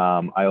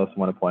 I also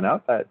want to point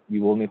out that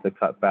you will need to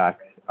cut back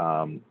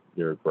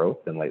your growth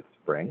in late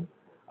spring.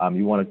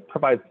 You want to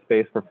provide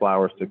space for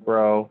flowers to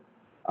grow,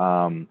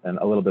 and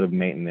a little bit of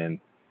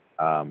maintenance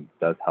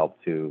does help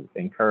to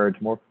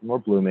encourage more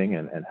blooming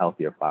and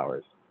healthier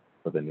flowers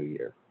for the new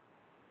year.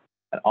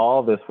 And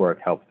all this work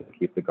helps to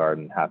keep the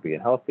garden happy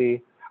and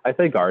healthy. I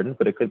say garden,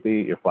 but it could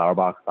be your flower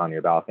box on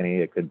your balcony.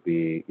 It could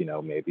be,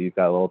 maybe you've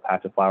got a little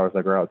patch of flowers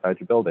that grow outside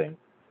your building,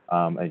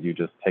 and you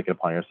just take it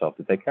upon yourself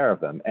to take care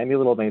of them. Any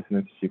little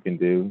maintenance you can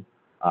do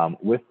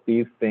with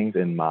these things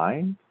in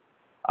mind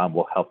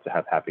will help to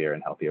have happier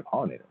and healthier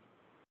pollinators.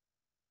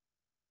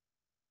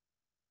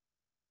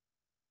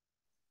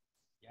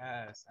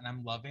 Yes, and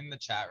I'm loving the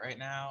chat right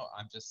now.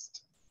 I'm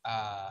just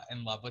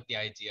in love with the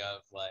idea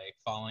of like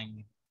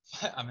falling.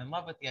 I'm in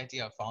love with the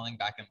idea of falling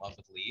back in love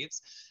with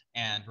leaves,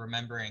 and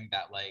remembering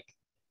that like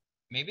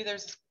maybe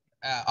there's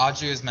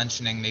Audrey was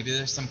mentioning maybe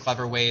there's some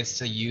clever ways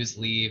to use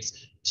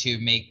leaves to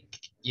make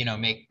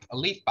a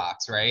leaf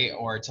box, right?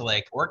 Or to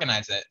like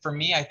organize it. For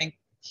me, I think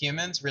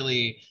humans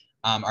really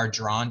are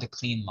drawn to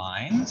clean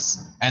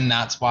lines, and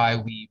that's why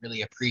we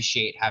really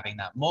appreciate having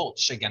that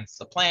mulch against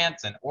the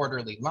plants and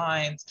orderly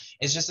lines.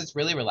 It's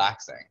really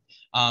relaxing.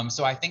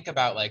 So I think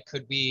about like,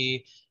 could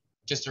we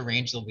just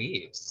arrange the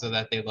leaves so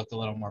that they look a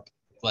little more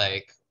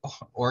like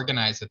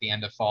organized at the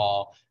end of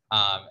fall,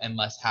 and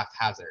less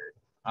haphazard,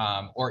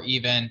 or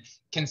even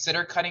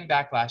consider cutting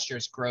back last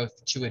year's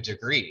growth to a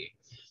degree.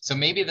 So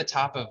maybe the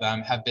top of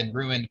them have been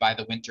ruined by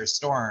the winter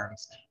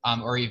storms,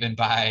 or even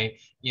by,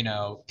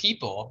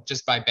 people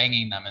just by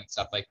banging them and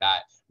stuff like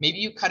that. Maybe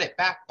you cut it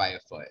back by a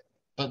foot,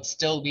 but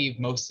still leave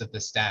most of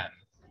the stem.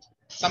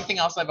 Something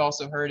else I've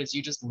also heard is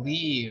you just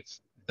leave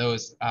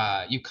those,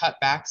 you cut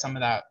back some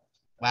of that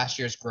last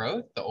year's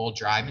growth, the old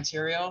dry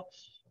material,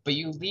 but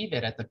you leave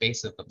it at the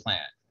base of the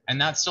plant. And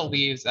that still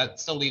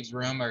leaves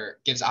room or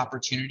gives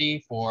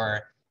opportunity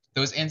for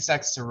those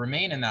insects to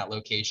remain in that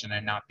location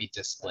and not be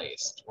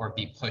displaced or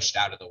be pushed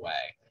out of the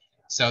way.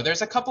 So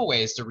there's a couple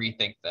ways to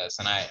rethink this.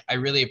 And I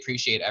really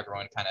appreciate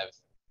everyone kind of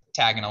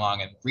tagging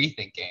along and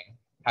rethinking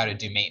how to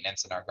do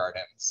maintenance in our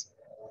gardens.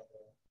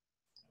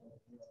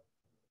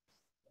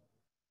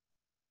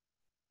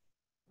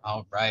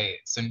 All right.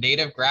 So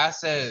native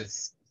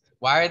grasses.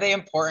 Why are they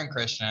important,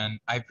 Christian?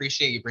 I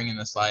appreciate you bringing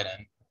the slide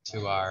in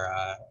to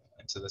our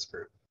into this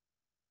group.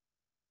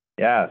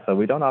 Yeah, so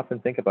we don't often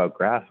think about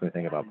grass when we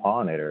think about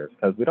pollinators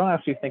because we don't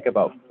actually think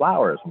about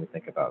flowers when we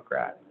think about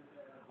grass.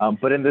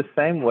 But in the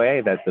same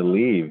way that the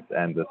leaves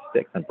and the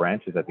sticks and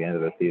branches at the end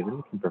of the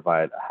season can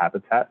provide a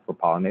habitat for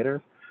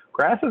pollinators,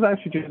 grasses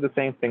actually do the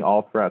same thing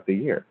all throughout the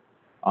year.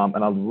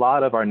 And a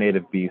lot of our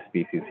native bee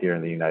species here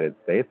in the United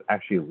States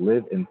actually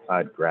live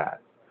inside grass.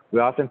 We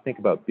often think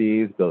about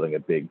bees building a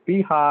big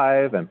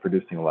beehive and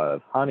producing a lot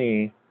of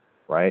honey,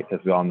 right?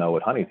 Because we all know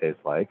what honey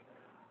tastes like.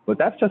 But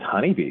that's just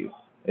honeybees.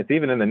 It's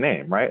even in the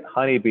name, right?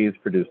 Honeybees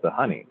produce the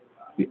honey.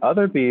 The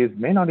other bees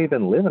may not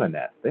even live in a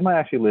nest. They might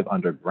actually live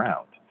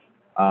underground.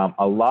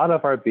 A lot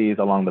of our bees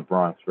along the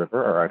Bronx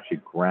River are actually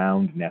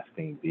ground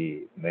nesting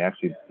bees. And they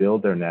actually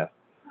build their nests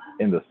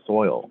in the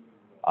soil.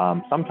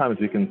 Sometimes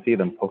we can see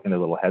them poking their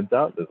little heads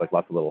out. There's like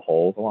lots of little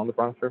holes along the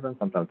Bronx River, and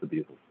sometimes the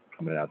bees will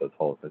come in and out of those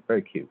holes. It's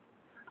very cute.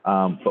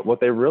 But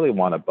what they really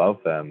want above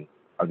them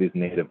are these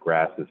native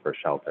grasses for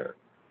shelter.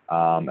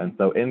 And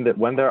so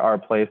when there are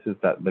places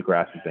that the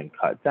grass has been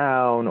cut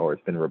down or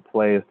it's been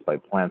replaced by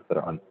plants that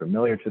are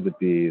unfamiliar to the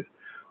bees,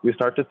 we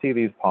start to see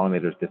these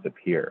pollinators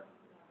disappear.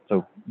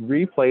 So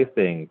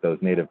replacing those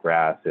native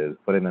grasses,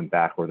 putting them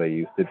back where they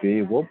used to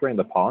be, will bring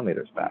the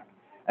pollinators back.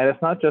 And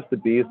it's not just the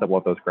bees that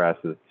want those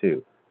grasses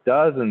too.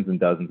 Dozens and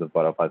dozens of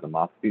butterflies and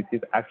moth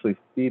species actually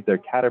feed their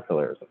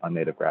caterpillars on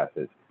native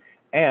grasses.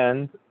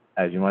 And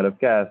as you might have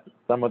guessed,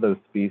 some of those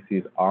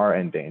species are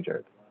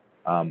endangered.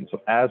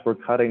 So as we're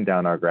cutting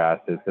down our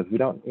grasses, because we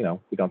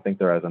don't think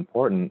they're as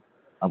important,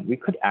 we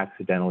could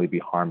accidentally be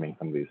harming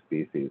some of these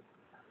species.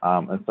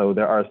 And so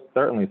there are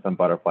certainly some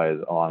butterflies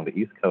along the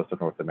east coast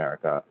of North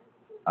America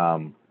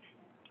that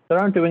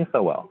aren't doing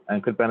so well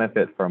and could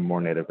benefit from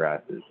more native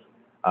grasses.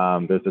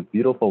 There's a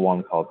beautiful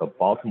one called the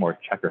Baltimore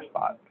checker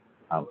spot.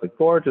 It's a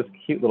gorgeous,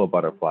 cute little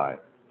butterfly.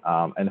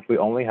 And if we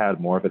only had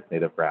more of its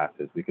native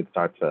grasses, we could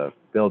start to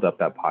build up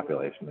that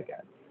population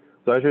again.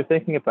 So as you're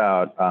thinking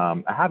about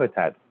a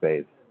habitat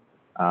space,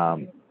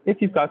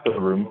 if you've got the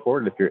room for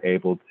it, if you're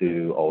able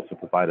to also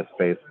provide a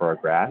space for a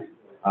grass,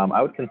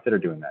 I would consider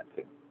doing that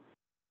too.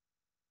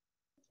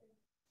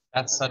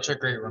 That's such a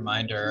great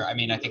reminder. I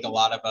mean, I think a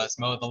lot of us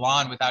mow the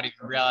lawn without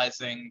even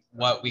realizing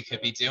what we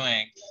could be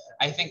doing.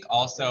 I think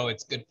also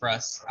it's good for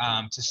us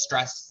to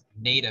stress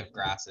native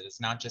grasses,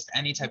 not just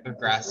any type of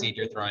grass seed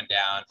you're throwing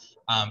down,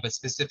 but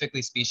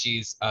specifically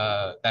species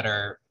that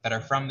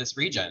are from this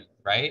region,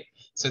 right?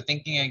 So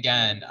thinking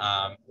again,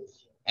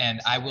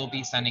 and I will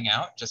be sending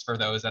out, just for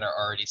those that are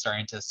already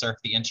starting to surf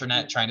the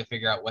internet, trying to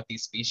figure out what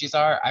these species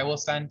are, I will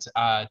send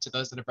to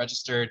those that have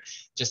registered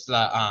just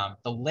the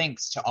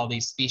links to all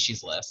these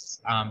species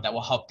lists that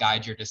will help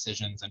guide your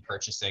decisions in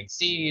purchasing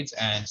seeds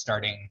and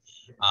starting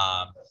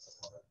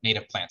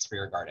native plants for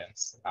your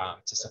gardens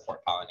to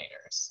support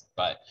pollinators.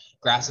 But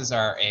grasses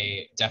are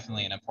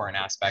definitely an important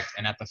aspect.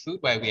 And at the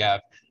Foodway, we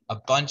have a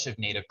bunch of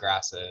native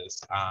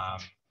grasses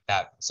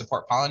that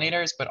support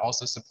pollinators, but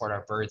also support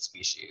our bird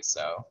species.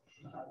 So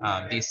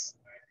these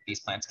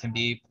plants can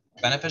be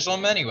beneficial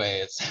in many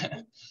ways.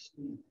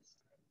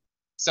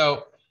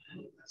 So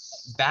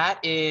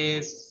that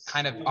is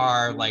kind of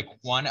our like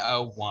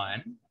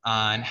 101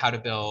 on how to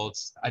build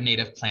a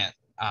native plant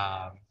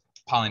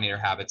pollinator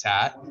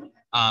habitat.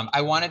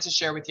 I wanted to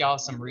share with y'all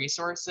some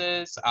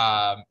resources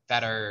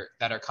that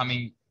are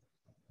coming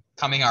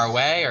our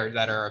way or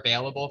that are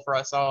available for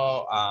us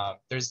all.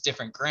 There's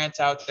different grants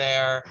out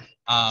there,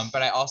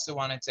 but I also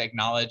wanted to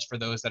acknowledge for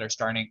those that are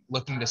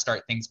looking to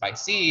start things by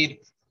seed,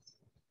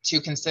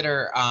 to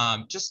consider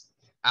just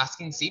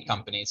asking seed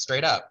companies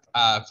straight up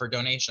for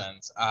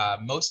donations.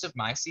 Most of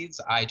my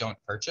seeds I don't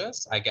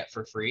purchase, I get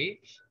for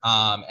free.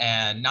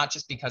 And not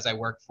just because I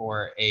work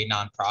for a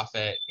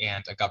nonprofit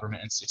and a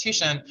government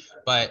institution,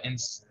 but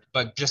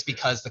just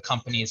because the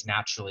companies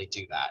naturally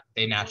do that.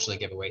 They naturally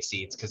give away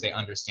seeds because they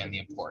understand the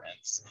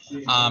importance.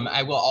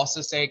 I will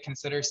also say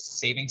consider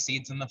saving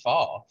seeds in the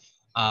fall.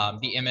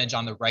 The image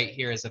on the right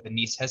here is of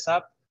anise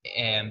hyssop,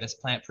 and this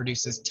plant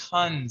produces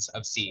tons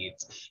of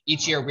seeds.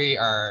 Each year we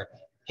are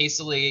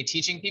hastily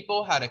teaching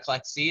people how to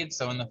collect seeds.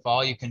 So in the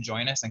fall, you can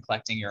join us in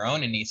collecting your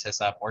own anise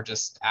hyssop, or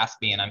just ask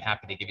me and I'm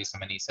happy to give you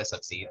some anise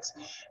hyssop seeds.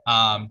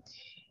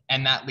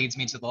 And that leads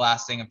me to the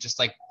last thing of just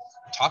like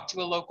talk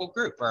to a local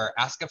group or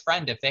ask a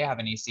friend if they have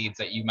any seeds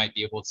that you might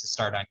be able to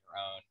start on your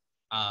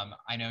own.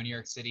 I know New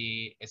York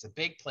City is a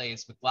big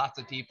place with lots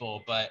of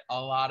people, but a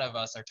lot of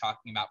us are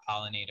talking about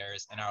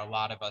pollinators, and a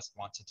lot of us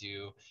want to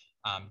do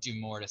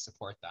more to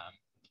support them.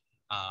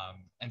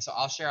 And so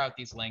I'll share out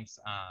these links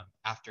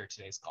after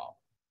today's call.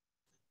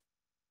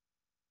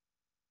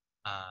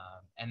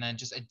 And then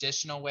just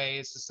additional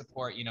ways to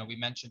support, we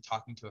mentioned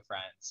talking to a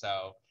friend.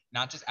 So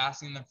not just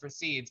asking them for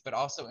seeds, but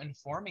also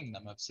informing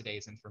them of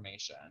today's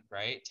information,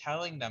 right?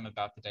 Telling them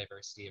about the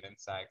diversity of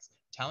insects,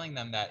 telling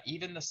them that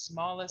even the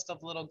smallest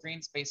of little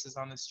green spaces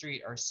on the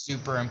street are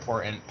super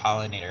important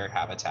pollinator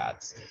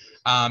habitats.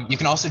 You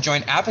can also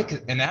join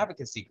an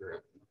advocacy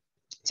group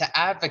to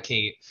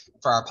advocate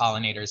for our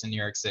pollinators in New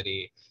York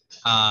City.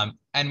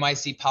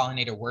 NYC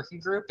Pollinator Working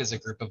Group is a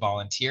group of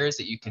volunteers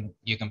that you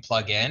can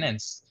plug in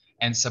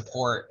and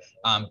support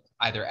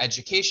either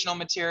educational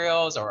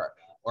materials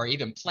or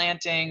even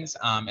plantings.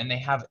 And they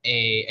have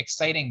a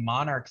exciting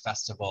Monarch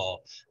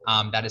Festival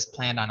that is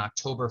planned on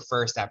October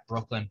 1st at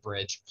Brooklyn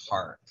Bridge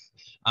Park.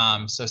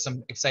 So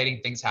some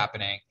exciting things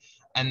happening.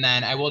 And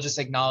then I will just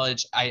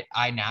acknowledge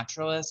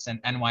iNaturalist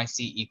and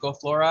NYC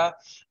Ecoflora.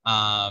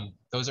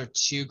 Those are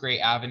two great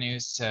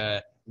avenues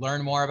to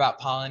learn more about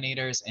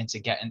pollinators and to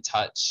get in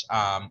touch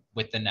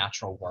with the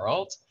natural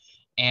world.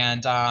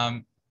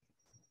 And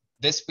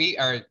this week,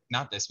 or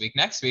not this week,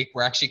 next week,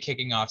 we're actually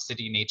kicking off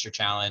City Nature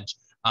Challenge,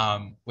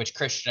 which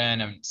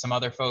Christian and some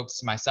other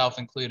folks, myself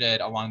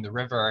included, along the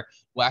river,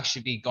 will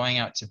actually be going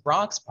out to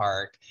Bronx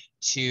Park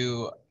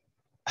to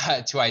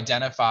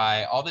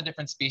identify all the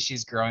different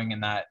species growing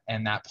in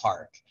that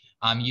park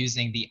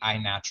using the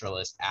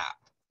iNaturalist app.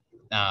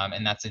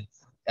 And that's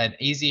an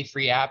easy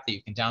free app that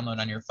you can download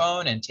on your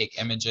phone and take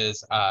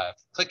images,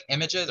 click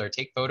images or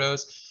take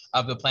photos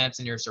of the plants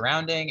in your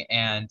surrounding,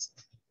 and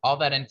all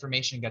that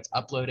information gets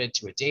uploaded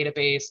to a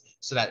database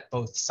so that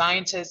both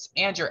scientists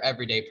and your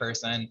everyday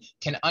person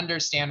can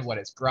understand what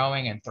is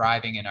growing and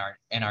thriving in our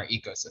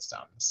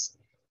ecosystems.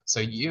 So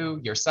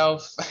you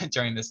yourself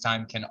during this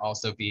time can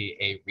also be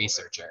a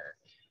researcher.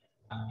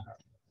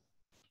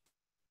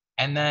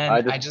 And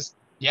then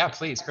yeah,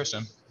 please,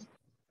 Christian.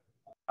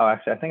 Oh,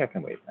 actually, I think I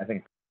can wait. I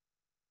think.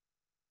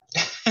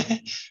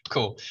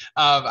 Cool.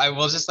 I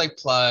will just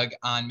plug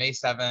on May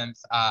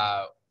 7th,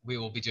 we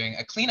will be doing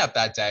a cleanup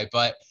that day,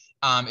 but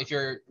if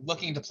you're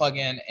looking to plug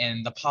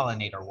in the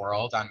pollinator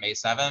world on May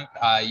 7th,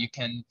 you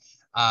can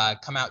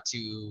come out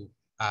to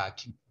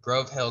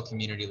Grove Hill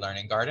Community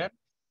Learning Garden,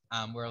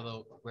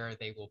 where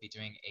they will be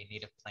doing a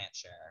native plant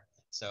share.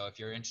 So if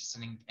you're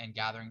interested in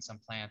gathering some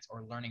plants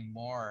or learning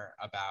more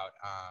about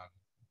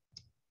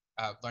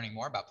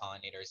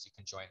pollinators, you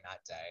can join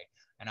that day.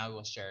 And I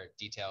will share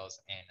details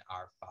in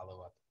our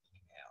follow-up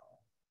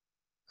email.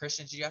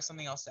 Christian, do you have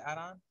something else to add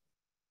on?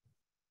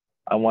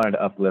 I wanted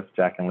to uplift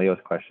Jack and Leo's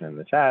question in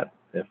the chat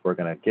if we're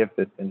going to give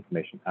this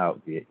information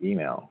out via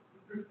email.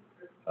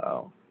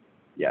 So,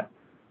 yeah,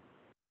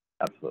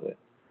 absolutely.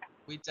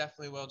 We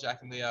definitely will,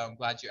 Jack and Leo. I'm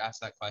glad you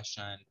asked that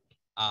question.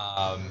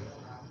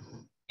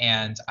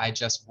 And I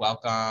just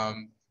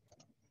welcome,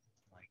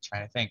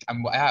 trying to think,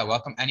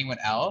 welcome anyone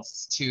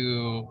else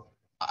to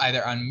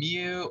either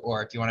unmute,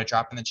 or if you want to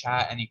drop in the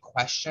chat any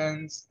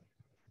questions.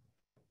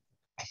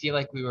 I feel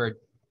like we were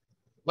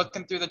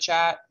looking through the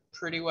chat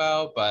pretty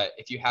well, but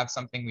if you have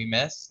something we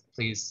missed,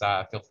 please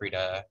feel free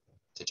to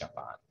jump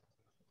on.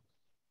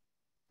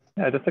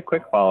 Yeah, just a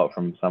quick follow-up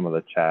from some of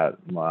the chat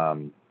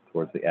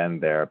towards the end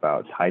there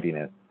about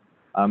tidiness.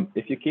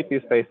 If you keep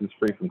these spaces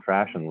free from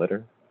trash and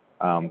litter,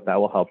 that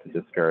will help to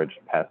discourage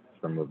pests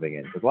from moving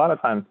in. Because a lot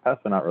of times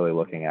pests are not really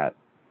looking at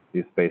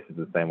these spaces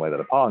the same way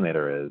that a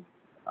pollinator is.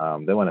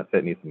 They want to sit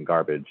and eat some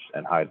garbage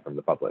and hide from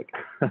the public.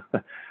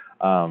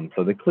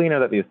 So the cleaner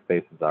that these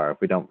spaces are, if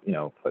we don't,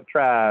 put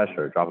trash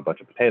or drop a bunch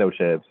of potato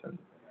chips and,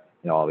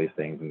 all these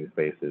things in these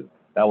spaces,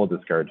 that will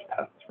discourage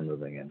pests from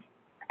moving in.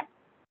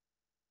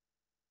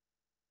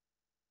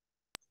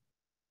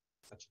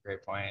 Such a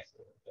great point.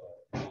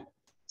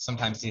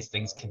 Sometimes these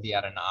things can be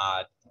at an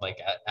odd,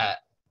 at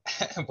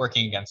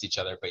working against each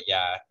other, but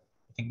yeah,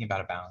 thinking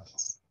about a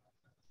balance.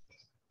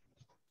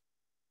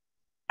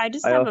 I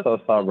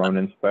also saw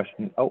Ronan's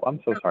question. Oh, I'm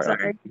so sorry. Sorry.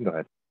 Okay, you can go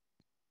ahead.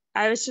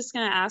 I was just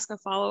going to ask a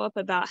follow-up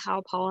about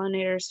how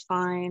pollinators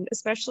find,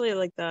 especially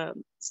the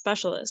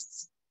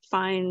specialists,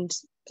 find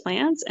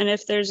plants, and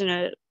if there's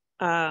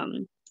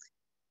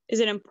is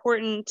it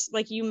important,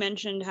 like you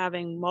mentioned,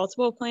 having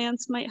multiple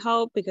plants might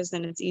help because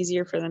then it's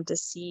easier for them to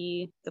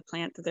see the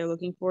plant that they're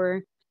looking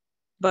for.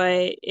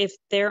 But if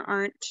there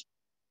aren't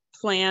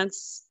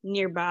plants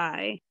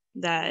nearby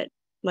that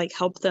like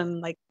help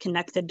them like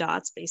connect the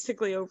dots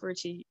basically over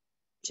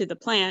to the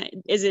plant,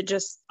 is it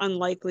just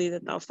unlikely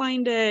that they'll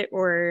find it?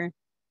 Or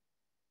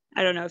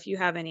I don't know if you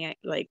have any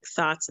like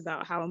thoughts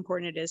about how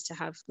important it is to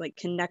have like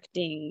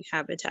connecting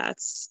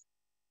habitats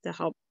to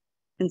help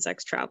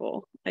insects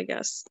travel, I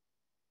guess.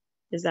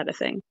 Is that a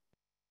thing?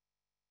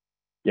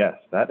 Yes,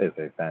 that is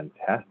a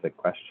fantastic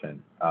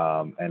question.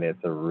 And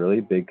it's a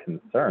really big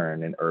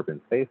concern in urban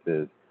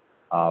spaces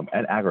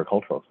and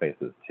agricultural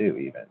spaces too,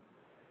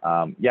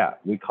 even. Yeah,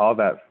 we call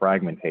that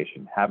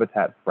fragmentation,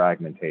 habitat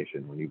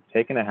fragmentation. When you've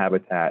taken a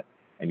habitat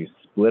and you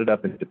split it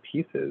up into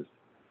pieces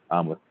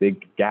with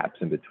big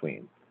gaps in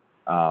between,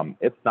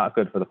 it's not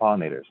good for the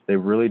pollinators. They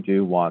really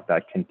do want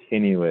that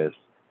continuous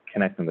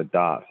connecting the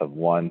dots of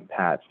one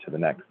patch to the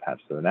next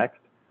patch to the next.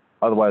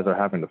 Otherwise, they're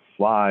having to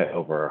fly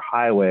over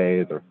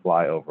highways or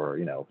fly over,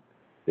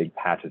 big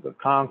patches of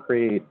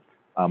concrete,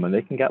 and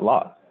they can get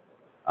lost.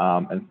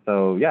 And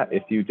so, yeah,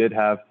 if you did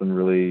have some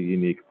really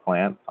unique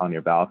plants on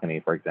your balcony,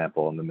 for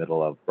example, in the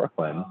middle of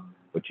Brooklyn,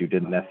 which you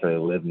didn't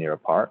necessarily live near a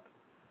park,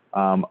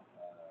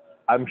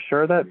 I'm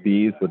sure that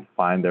bees would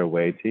find their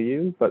way to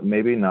you, but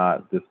maybe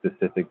not the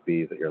specific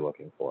bees that you're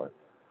looking for.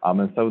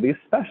 And so these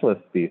specialist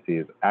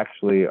species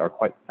actually are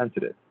quite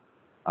sensitive.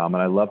 And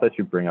I love that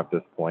you bring up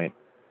this point.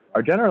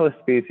 Our generalist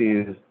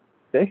species,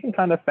 they can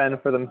kind of fend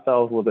for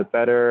themselves a little bit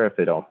better. If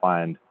they don't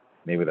find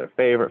maybe their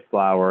favorite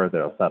flower,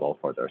 they'll settle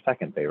for their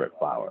second favorite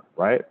flower,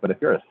 right? But if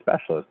you're a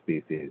specialist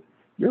species,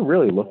 you're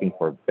really looking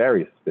for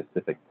very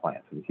specific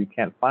plants. And if you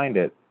can't find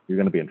it, you're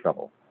going to be in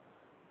trouble.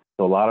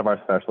 So a lot of our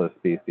specialist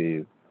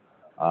species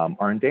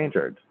are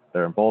endangered.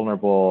 They're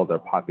vulnerable, their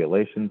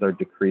populations are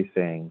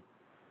decreasing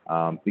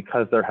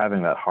because they're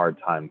having that hard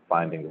time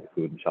finding the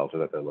food and shelter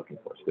that they're looking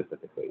for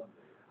specifically.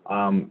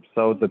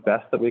 So the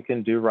best that we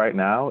can do right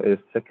now is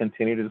to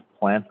continue to just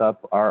plant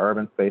up our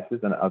urban spaces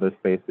and other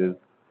spaces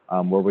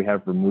where we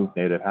have removed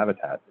native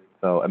habitats.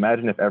 So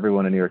imagine if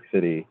everyone in New York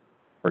City,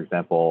 for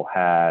example,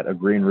 had a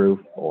green roof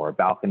or a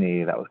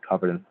balcony that was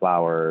covered in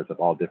flowers of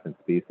all different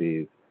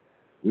species.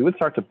 We would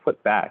start to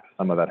put back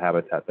some of that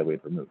habitat that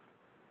we've removed,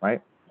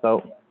 right?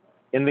 So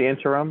in the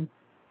interim,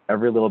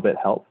 every little bit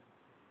helps.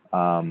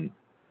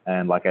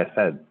 And like I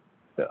said,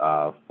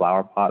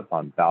 flower pots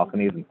on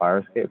balconies and fire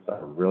escapes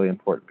are really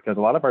important because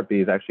a lot of our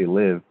bees actually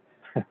live,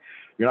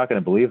 you're not going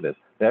to believe this,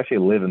 they actually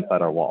live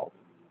inside our walls.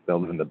 They'll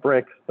live in the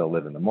bricks, they'll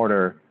live in the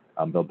mortar,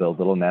 they'll build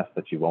little nests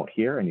that you won't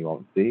hear and you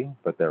won't see,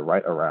 but they're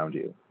right around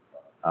you.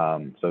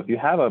 So if you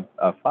have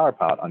a flower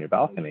pot on your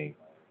balcony,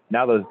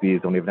 now those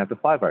bees don't even have to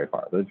fly very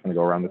far. They're just going to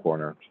go around the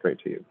corner straight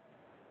to you.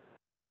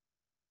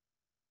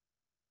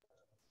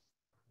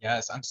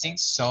 Yes, I'm seeing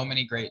so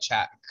many great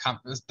chat.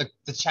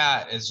 The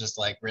chat is just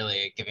like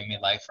really giving me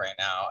life right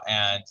now.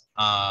 And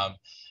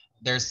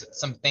there's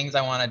some things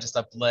I want to just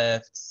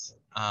uplift.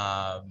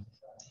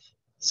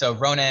 So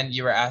Ronan,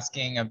 you were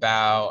asking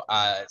about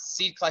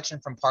seed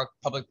collection from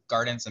public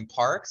gardens and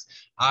parks.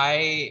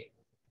 I,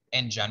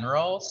 in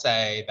general,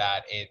 say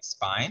that it's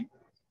fine.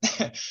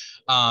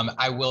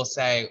 I will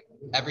say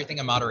everything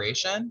in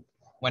moderation.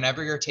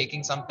 Whenever you're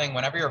taking something,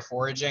 whenever you're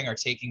foraging or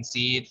taking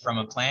seed from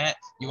a plant,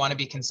 you want to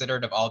be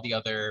considerate of all the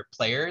other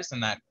players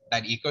in that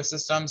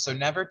ecosystem. So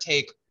never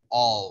take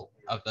all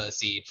of the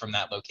seed from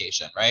that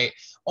location, right?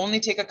 Only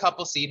take a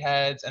couple seed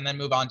heads and then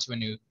move on to a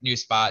new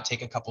spot,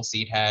 take a couple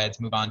seed heads,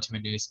 move on to a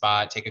new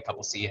spot, take a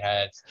couple seed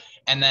heads,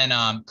 and then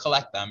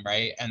collect them,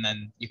 right? And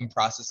then you can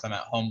process them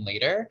at home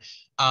later.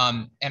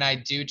 And I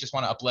do just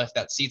want to uplift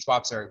that seed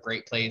swaps are a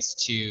great place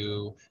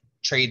to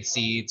trade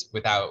seeds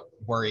without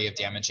worry of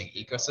damaging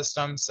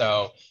ecosystems.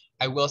 So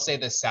I will say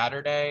this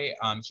Saturday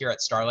here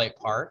at Starlight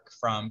Park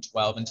from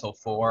 12 until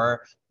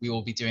 4, we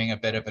will be doing a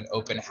bit of an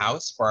open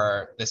house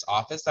for this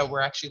office that we're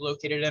actually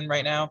located in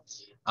right now.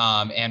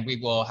 And we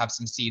will have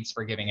some seeds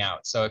for giving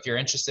out. So if you're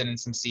interested in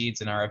some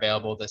seeds and are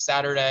available this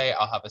Saturday,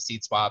 I'll have a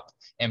seed swap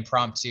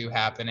impromptu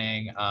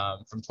happening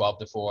from 12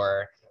 to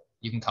 4.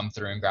 You can come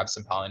through and grab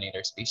some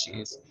pollinator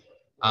species.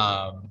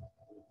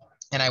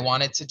 And I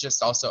wanted to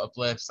just also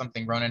uplift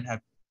something Ronan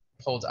had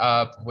pulled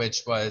up,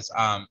 which was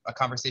a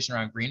conversation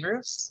around green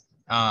roofs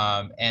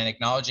and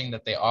acknowledging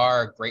that they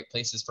are great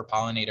places for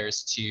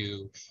pollinators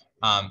to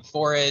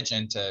forage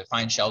and to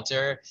find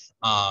shelter.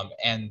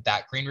 And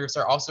that green roofs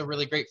are also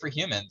really great for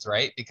humans,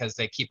 right? Because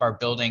they keep our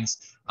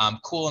buildings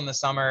cool in the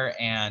summer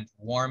and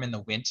warm in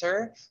the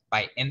winter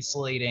by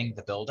insulating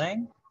the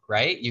building.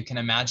 Right? You can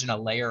imagine a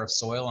layer of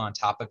soil on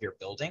top of your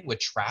building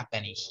would trap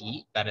any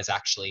heat that is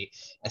actually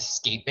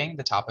escaping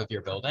the top of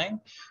your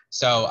building.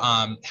 So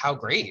how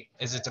great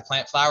is it to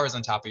plant flowers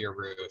on top of your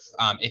roof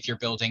if your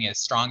building is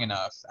strong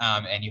enough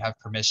and you have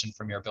permission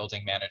from your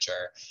building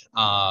manager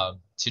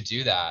to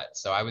do that.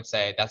 So I would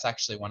say that's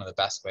actually one of the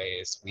best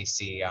ways we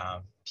see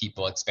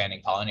people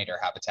expanding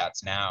pollinator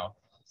habitats now.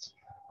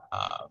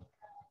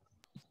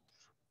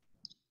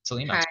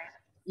 Salima. Hi.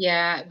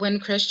 Yeah,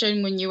 when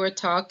you were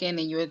talking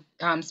and you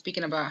were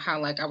speaking about how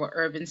like our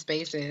urban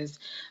spaces,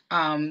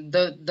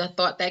 the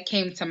thought that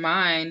came to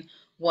mind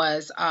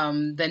was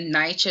the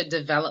NYCHA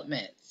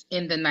developments.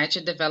 In the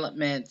NYCHA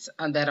developments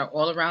that are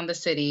all around the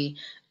city,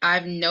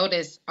 I've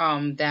noticed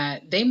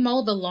that they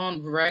mow the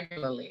lawn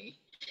regularly,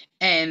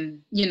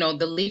 and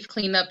the leaf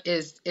cleanup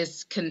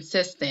is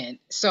consistent.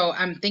 So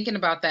I'm thinking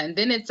about that, and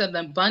then it's an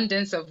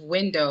abundance of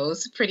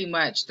windows pretty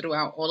much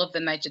throughout all of the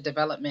NYCHA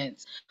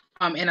developments.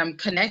 And I'm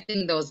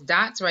connecting those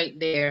dots right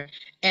there,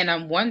 and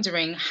I'm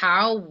wondering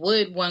how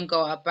would one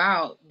go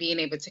about being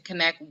able to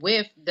connect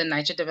with the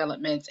NYCHA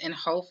developments and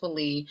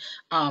hopefully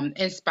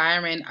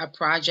inspiring a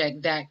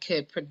project that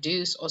could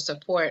produce or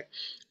support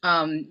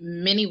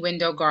many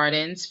window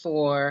gardens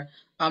for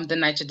the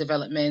NYCHA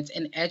developments,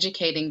 and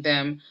educating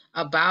them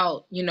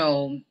about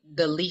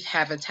the leaf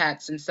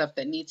habitats and stuff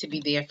that need to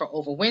be there for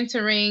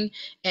overwintering,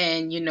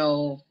 and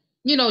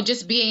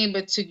just being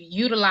able to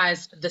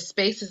utilize the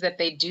spaces that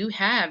they do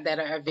have that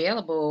are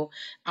available,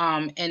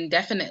 and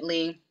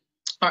definitely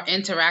are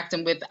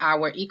interacting with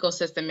our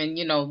ecosystem,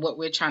 and what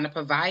we're trying to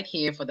provide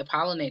here for the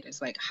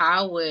pollinators. Like,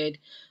 how would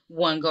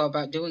one go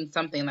about doing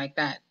something like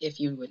that,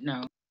 if you would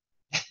know?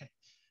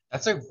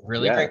 That's a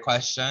really Yes. great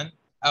question.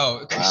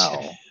 Oh,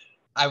 Wow.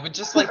 I would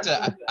just like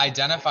to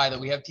identify that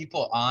we have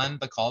people on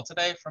the call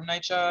today from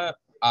NYCHA,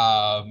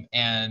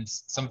 and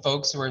some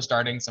folks who are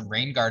starting some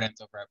rain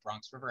gardens over at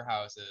Bronx River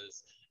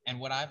Houses.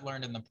 And what I've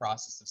learned in the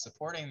process of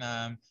supporting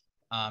them,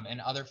 and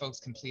other folks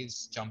can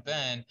please jump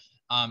in,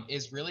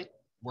 is really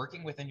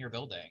working within your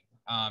building.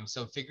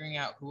 So figuring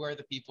out who are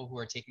the people who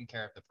are taking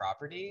care of the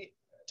property,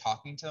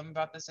 talking to them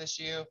about this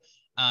issue.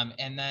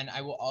 And then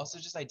I will also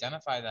just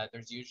identify that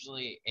there's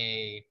usually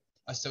a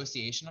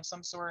association of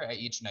some sort at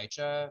each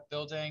NYCHA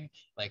building,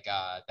 like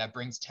that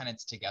brings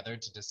tenants together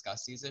to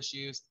discuss these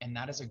issues. And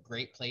that is a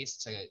great place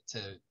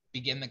to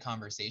begin the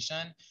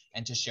conversation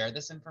and to share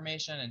this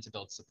information and to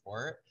build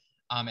support.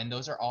 And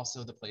those are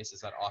also the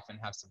places that often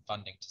have some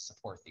funding to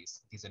support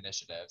these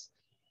initiatives.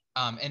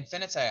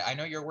 Infinite, I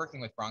know you're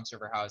working with Bronx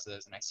River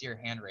Houses, and I see your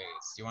hand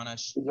raised. Do you want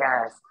to?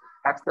 Yes,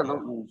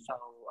 absolutely. So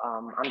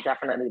I'm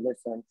definitely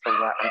listening to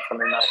what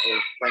Angelina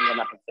is bringing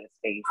up into the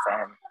space,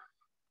 and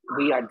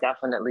we are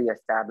definitely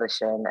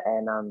establishing,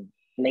 and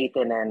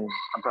Nathan and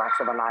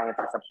Aggressive Alliance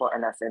are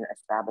supporting us in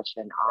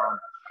establishing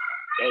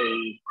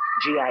a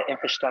GI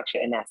infrastructure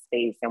in that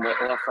space. And we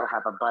also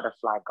have a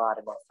butterfly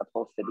garden that's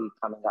supposed to be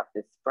coming up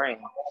this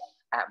spring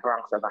at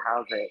Bronx River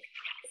Houses.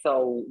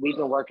 So we've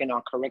been working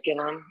on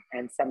curriculum,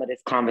 and some of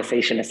this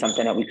conversation is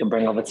something that we can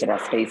bring over to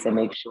that space and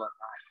make sure that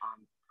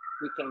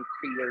we can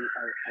create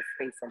a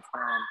space and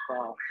time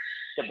for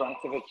the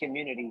Bronx River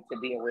community to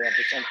be aware of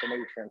this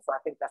information. So I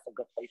think that's a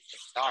good place to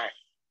start.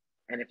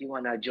 And if you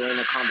want to join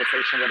the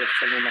conversation with us,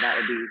 Selena, that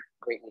would be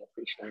greatly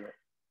appreciated.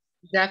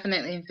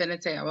 Definitely,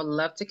 Infinity. I would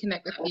love to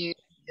connect with you.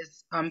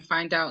 Just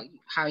find out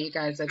how you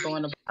guys are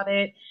going about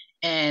it,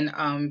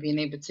 and being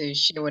able to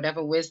share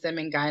whatever wisdom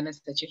and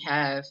guidance that you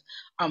have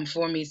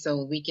for me,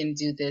 so we can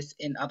do this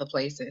in other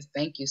places.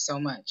 Thank you so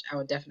much. I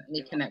will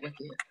definitely connect with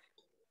you.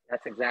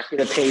 That's exactly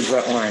the page we're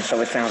on, so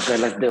it sounds good.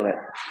 Let's do it.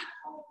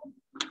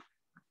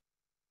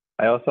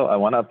 I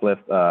want to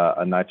uplift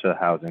a NYCHA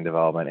housing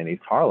development in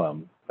East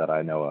Harlem that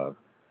I know of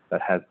that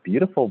has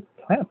beautiful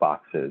plant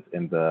boxes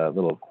in the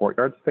little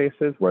courtyard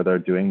spaces where they're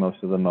doing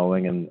most of the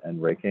mowing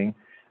and raking.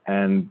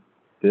 And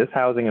this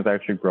housing is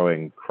actually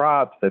growing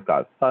crops. They've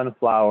got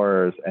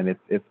sunflowers, and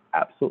it's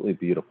absolutely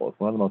beautiful. It's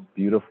one of the most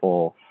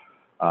beautiful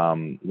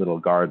little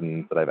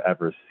gardens that I've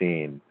ever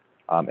seen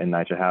in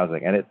NYCHA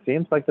housing. And it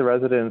seems like the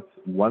residents,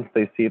 once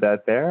they see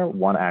that there,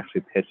 want to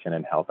actually pitch in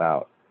and help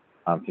out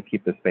to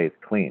keep the space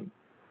clean.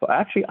 So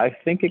actually, I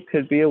think it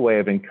could be a way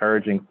of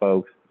encouraging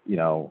folks.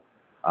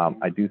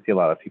 I do see a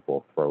lot of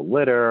people throw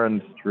litter in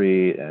the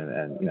street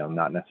and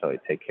not necessarily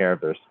take care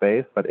of their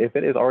space. But if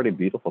it is already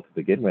beautiful to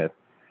begin with,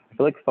 I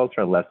feel like folks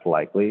are less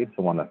likely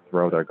to want to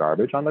throw their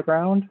garbage on the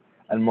ground,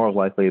 and more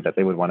likely that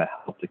they would want to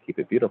help to keep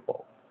it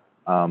beautiful.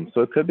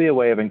 So it could be a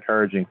way of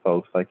encouraging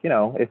folks, like,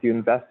 if you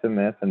invest in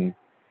this and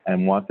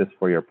want this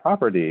for your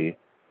property,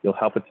 you'll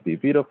help it to be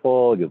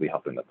beautiful, you'll be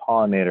helping the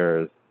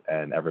pollinators,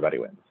 and everybody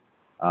wins.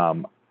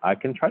 I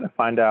can try to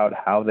find out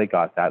how they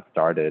got that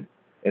started.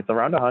 It's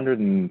around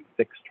 106th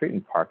Street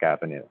and Park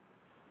Avenue.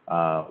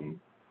 So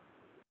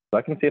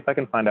I can see if I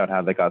can find out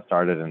how they got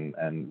started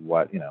and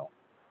what,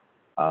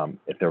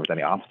 if there was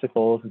any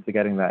obstacles into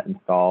getting that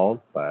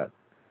installed. But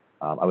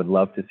I would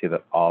love to see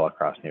that all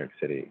across New York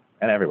City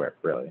and everywhere,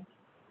 really.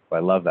 So I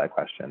love that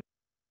question.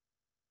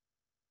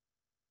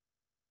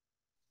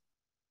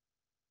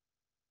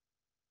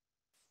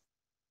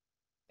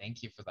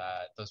 Thank you for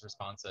those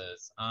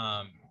responses.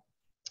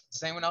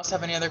 Does anyone else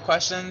have any other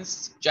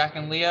questions? Jack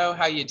and Leo,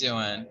 how you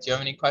doing? Do you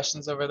have any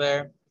questions over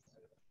there?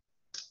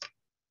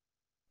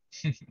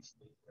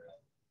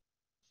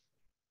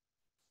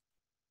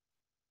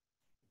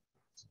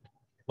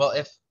 Well,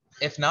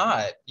 if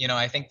not,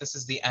 I think this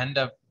is the end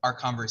of our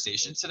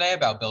conversation today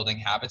about building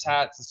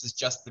habitats. This is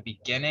just the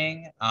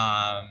beginning.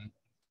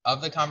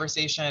 of the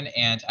conversation.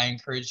 And I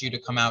encourage you to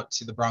come out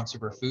to the Bronx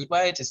River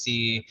Foodway to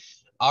see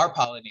our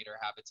pollinator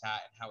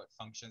habitat and how it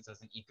functions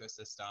as an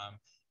ecosystem.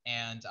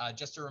 And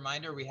just a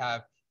reminder, we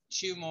have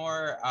two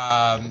more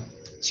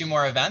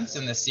events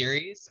in the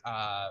series,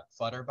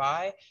 Flutter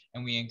by,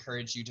 and we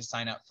encourage you to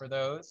sign up for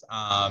those.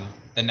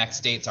 The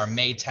next dates are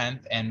May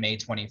 10th and May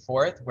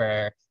 24th,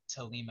 where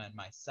Talima and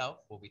myself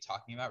will be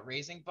talking about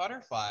raising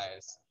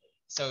butterflies.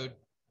 So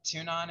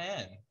tune on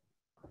in.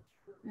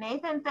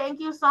 Nathan, thank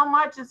you so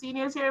much. The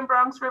seniors here in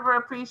Bronx River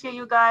appreciate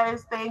you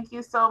guys. Thank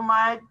you so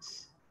much.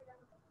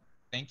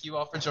 Thank you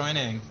all for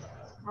joining.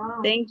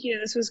 Thank you.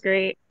 This was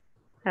great.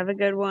 Have a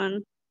good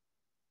one.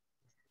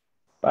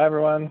 Bye,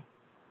 everyone.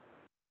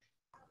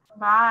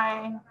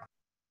 Bye.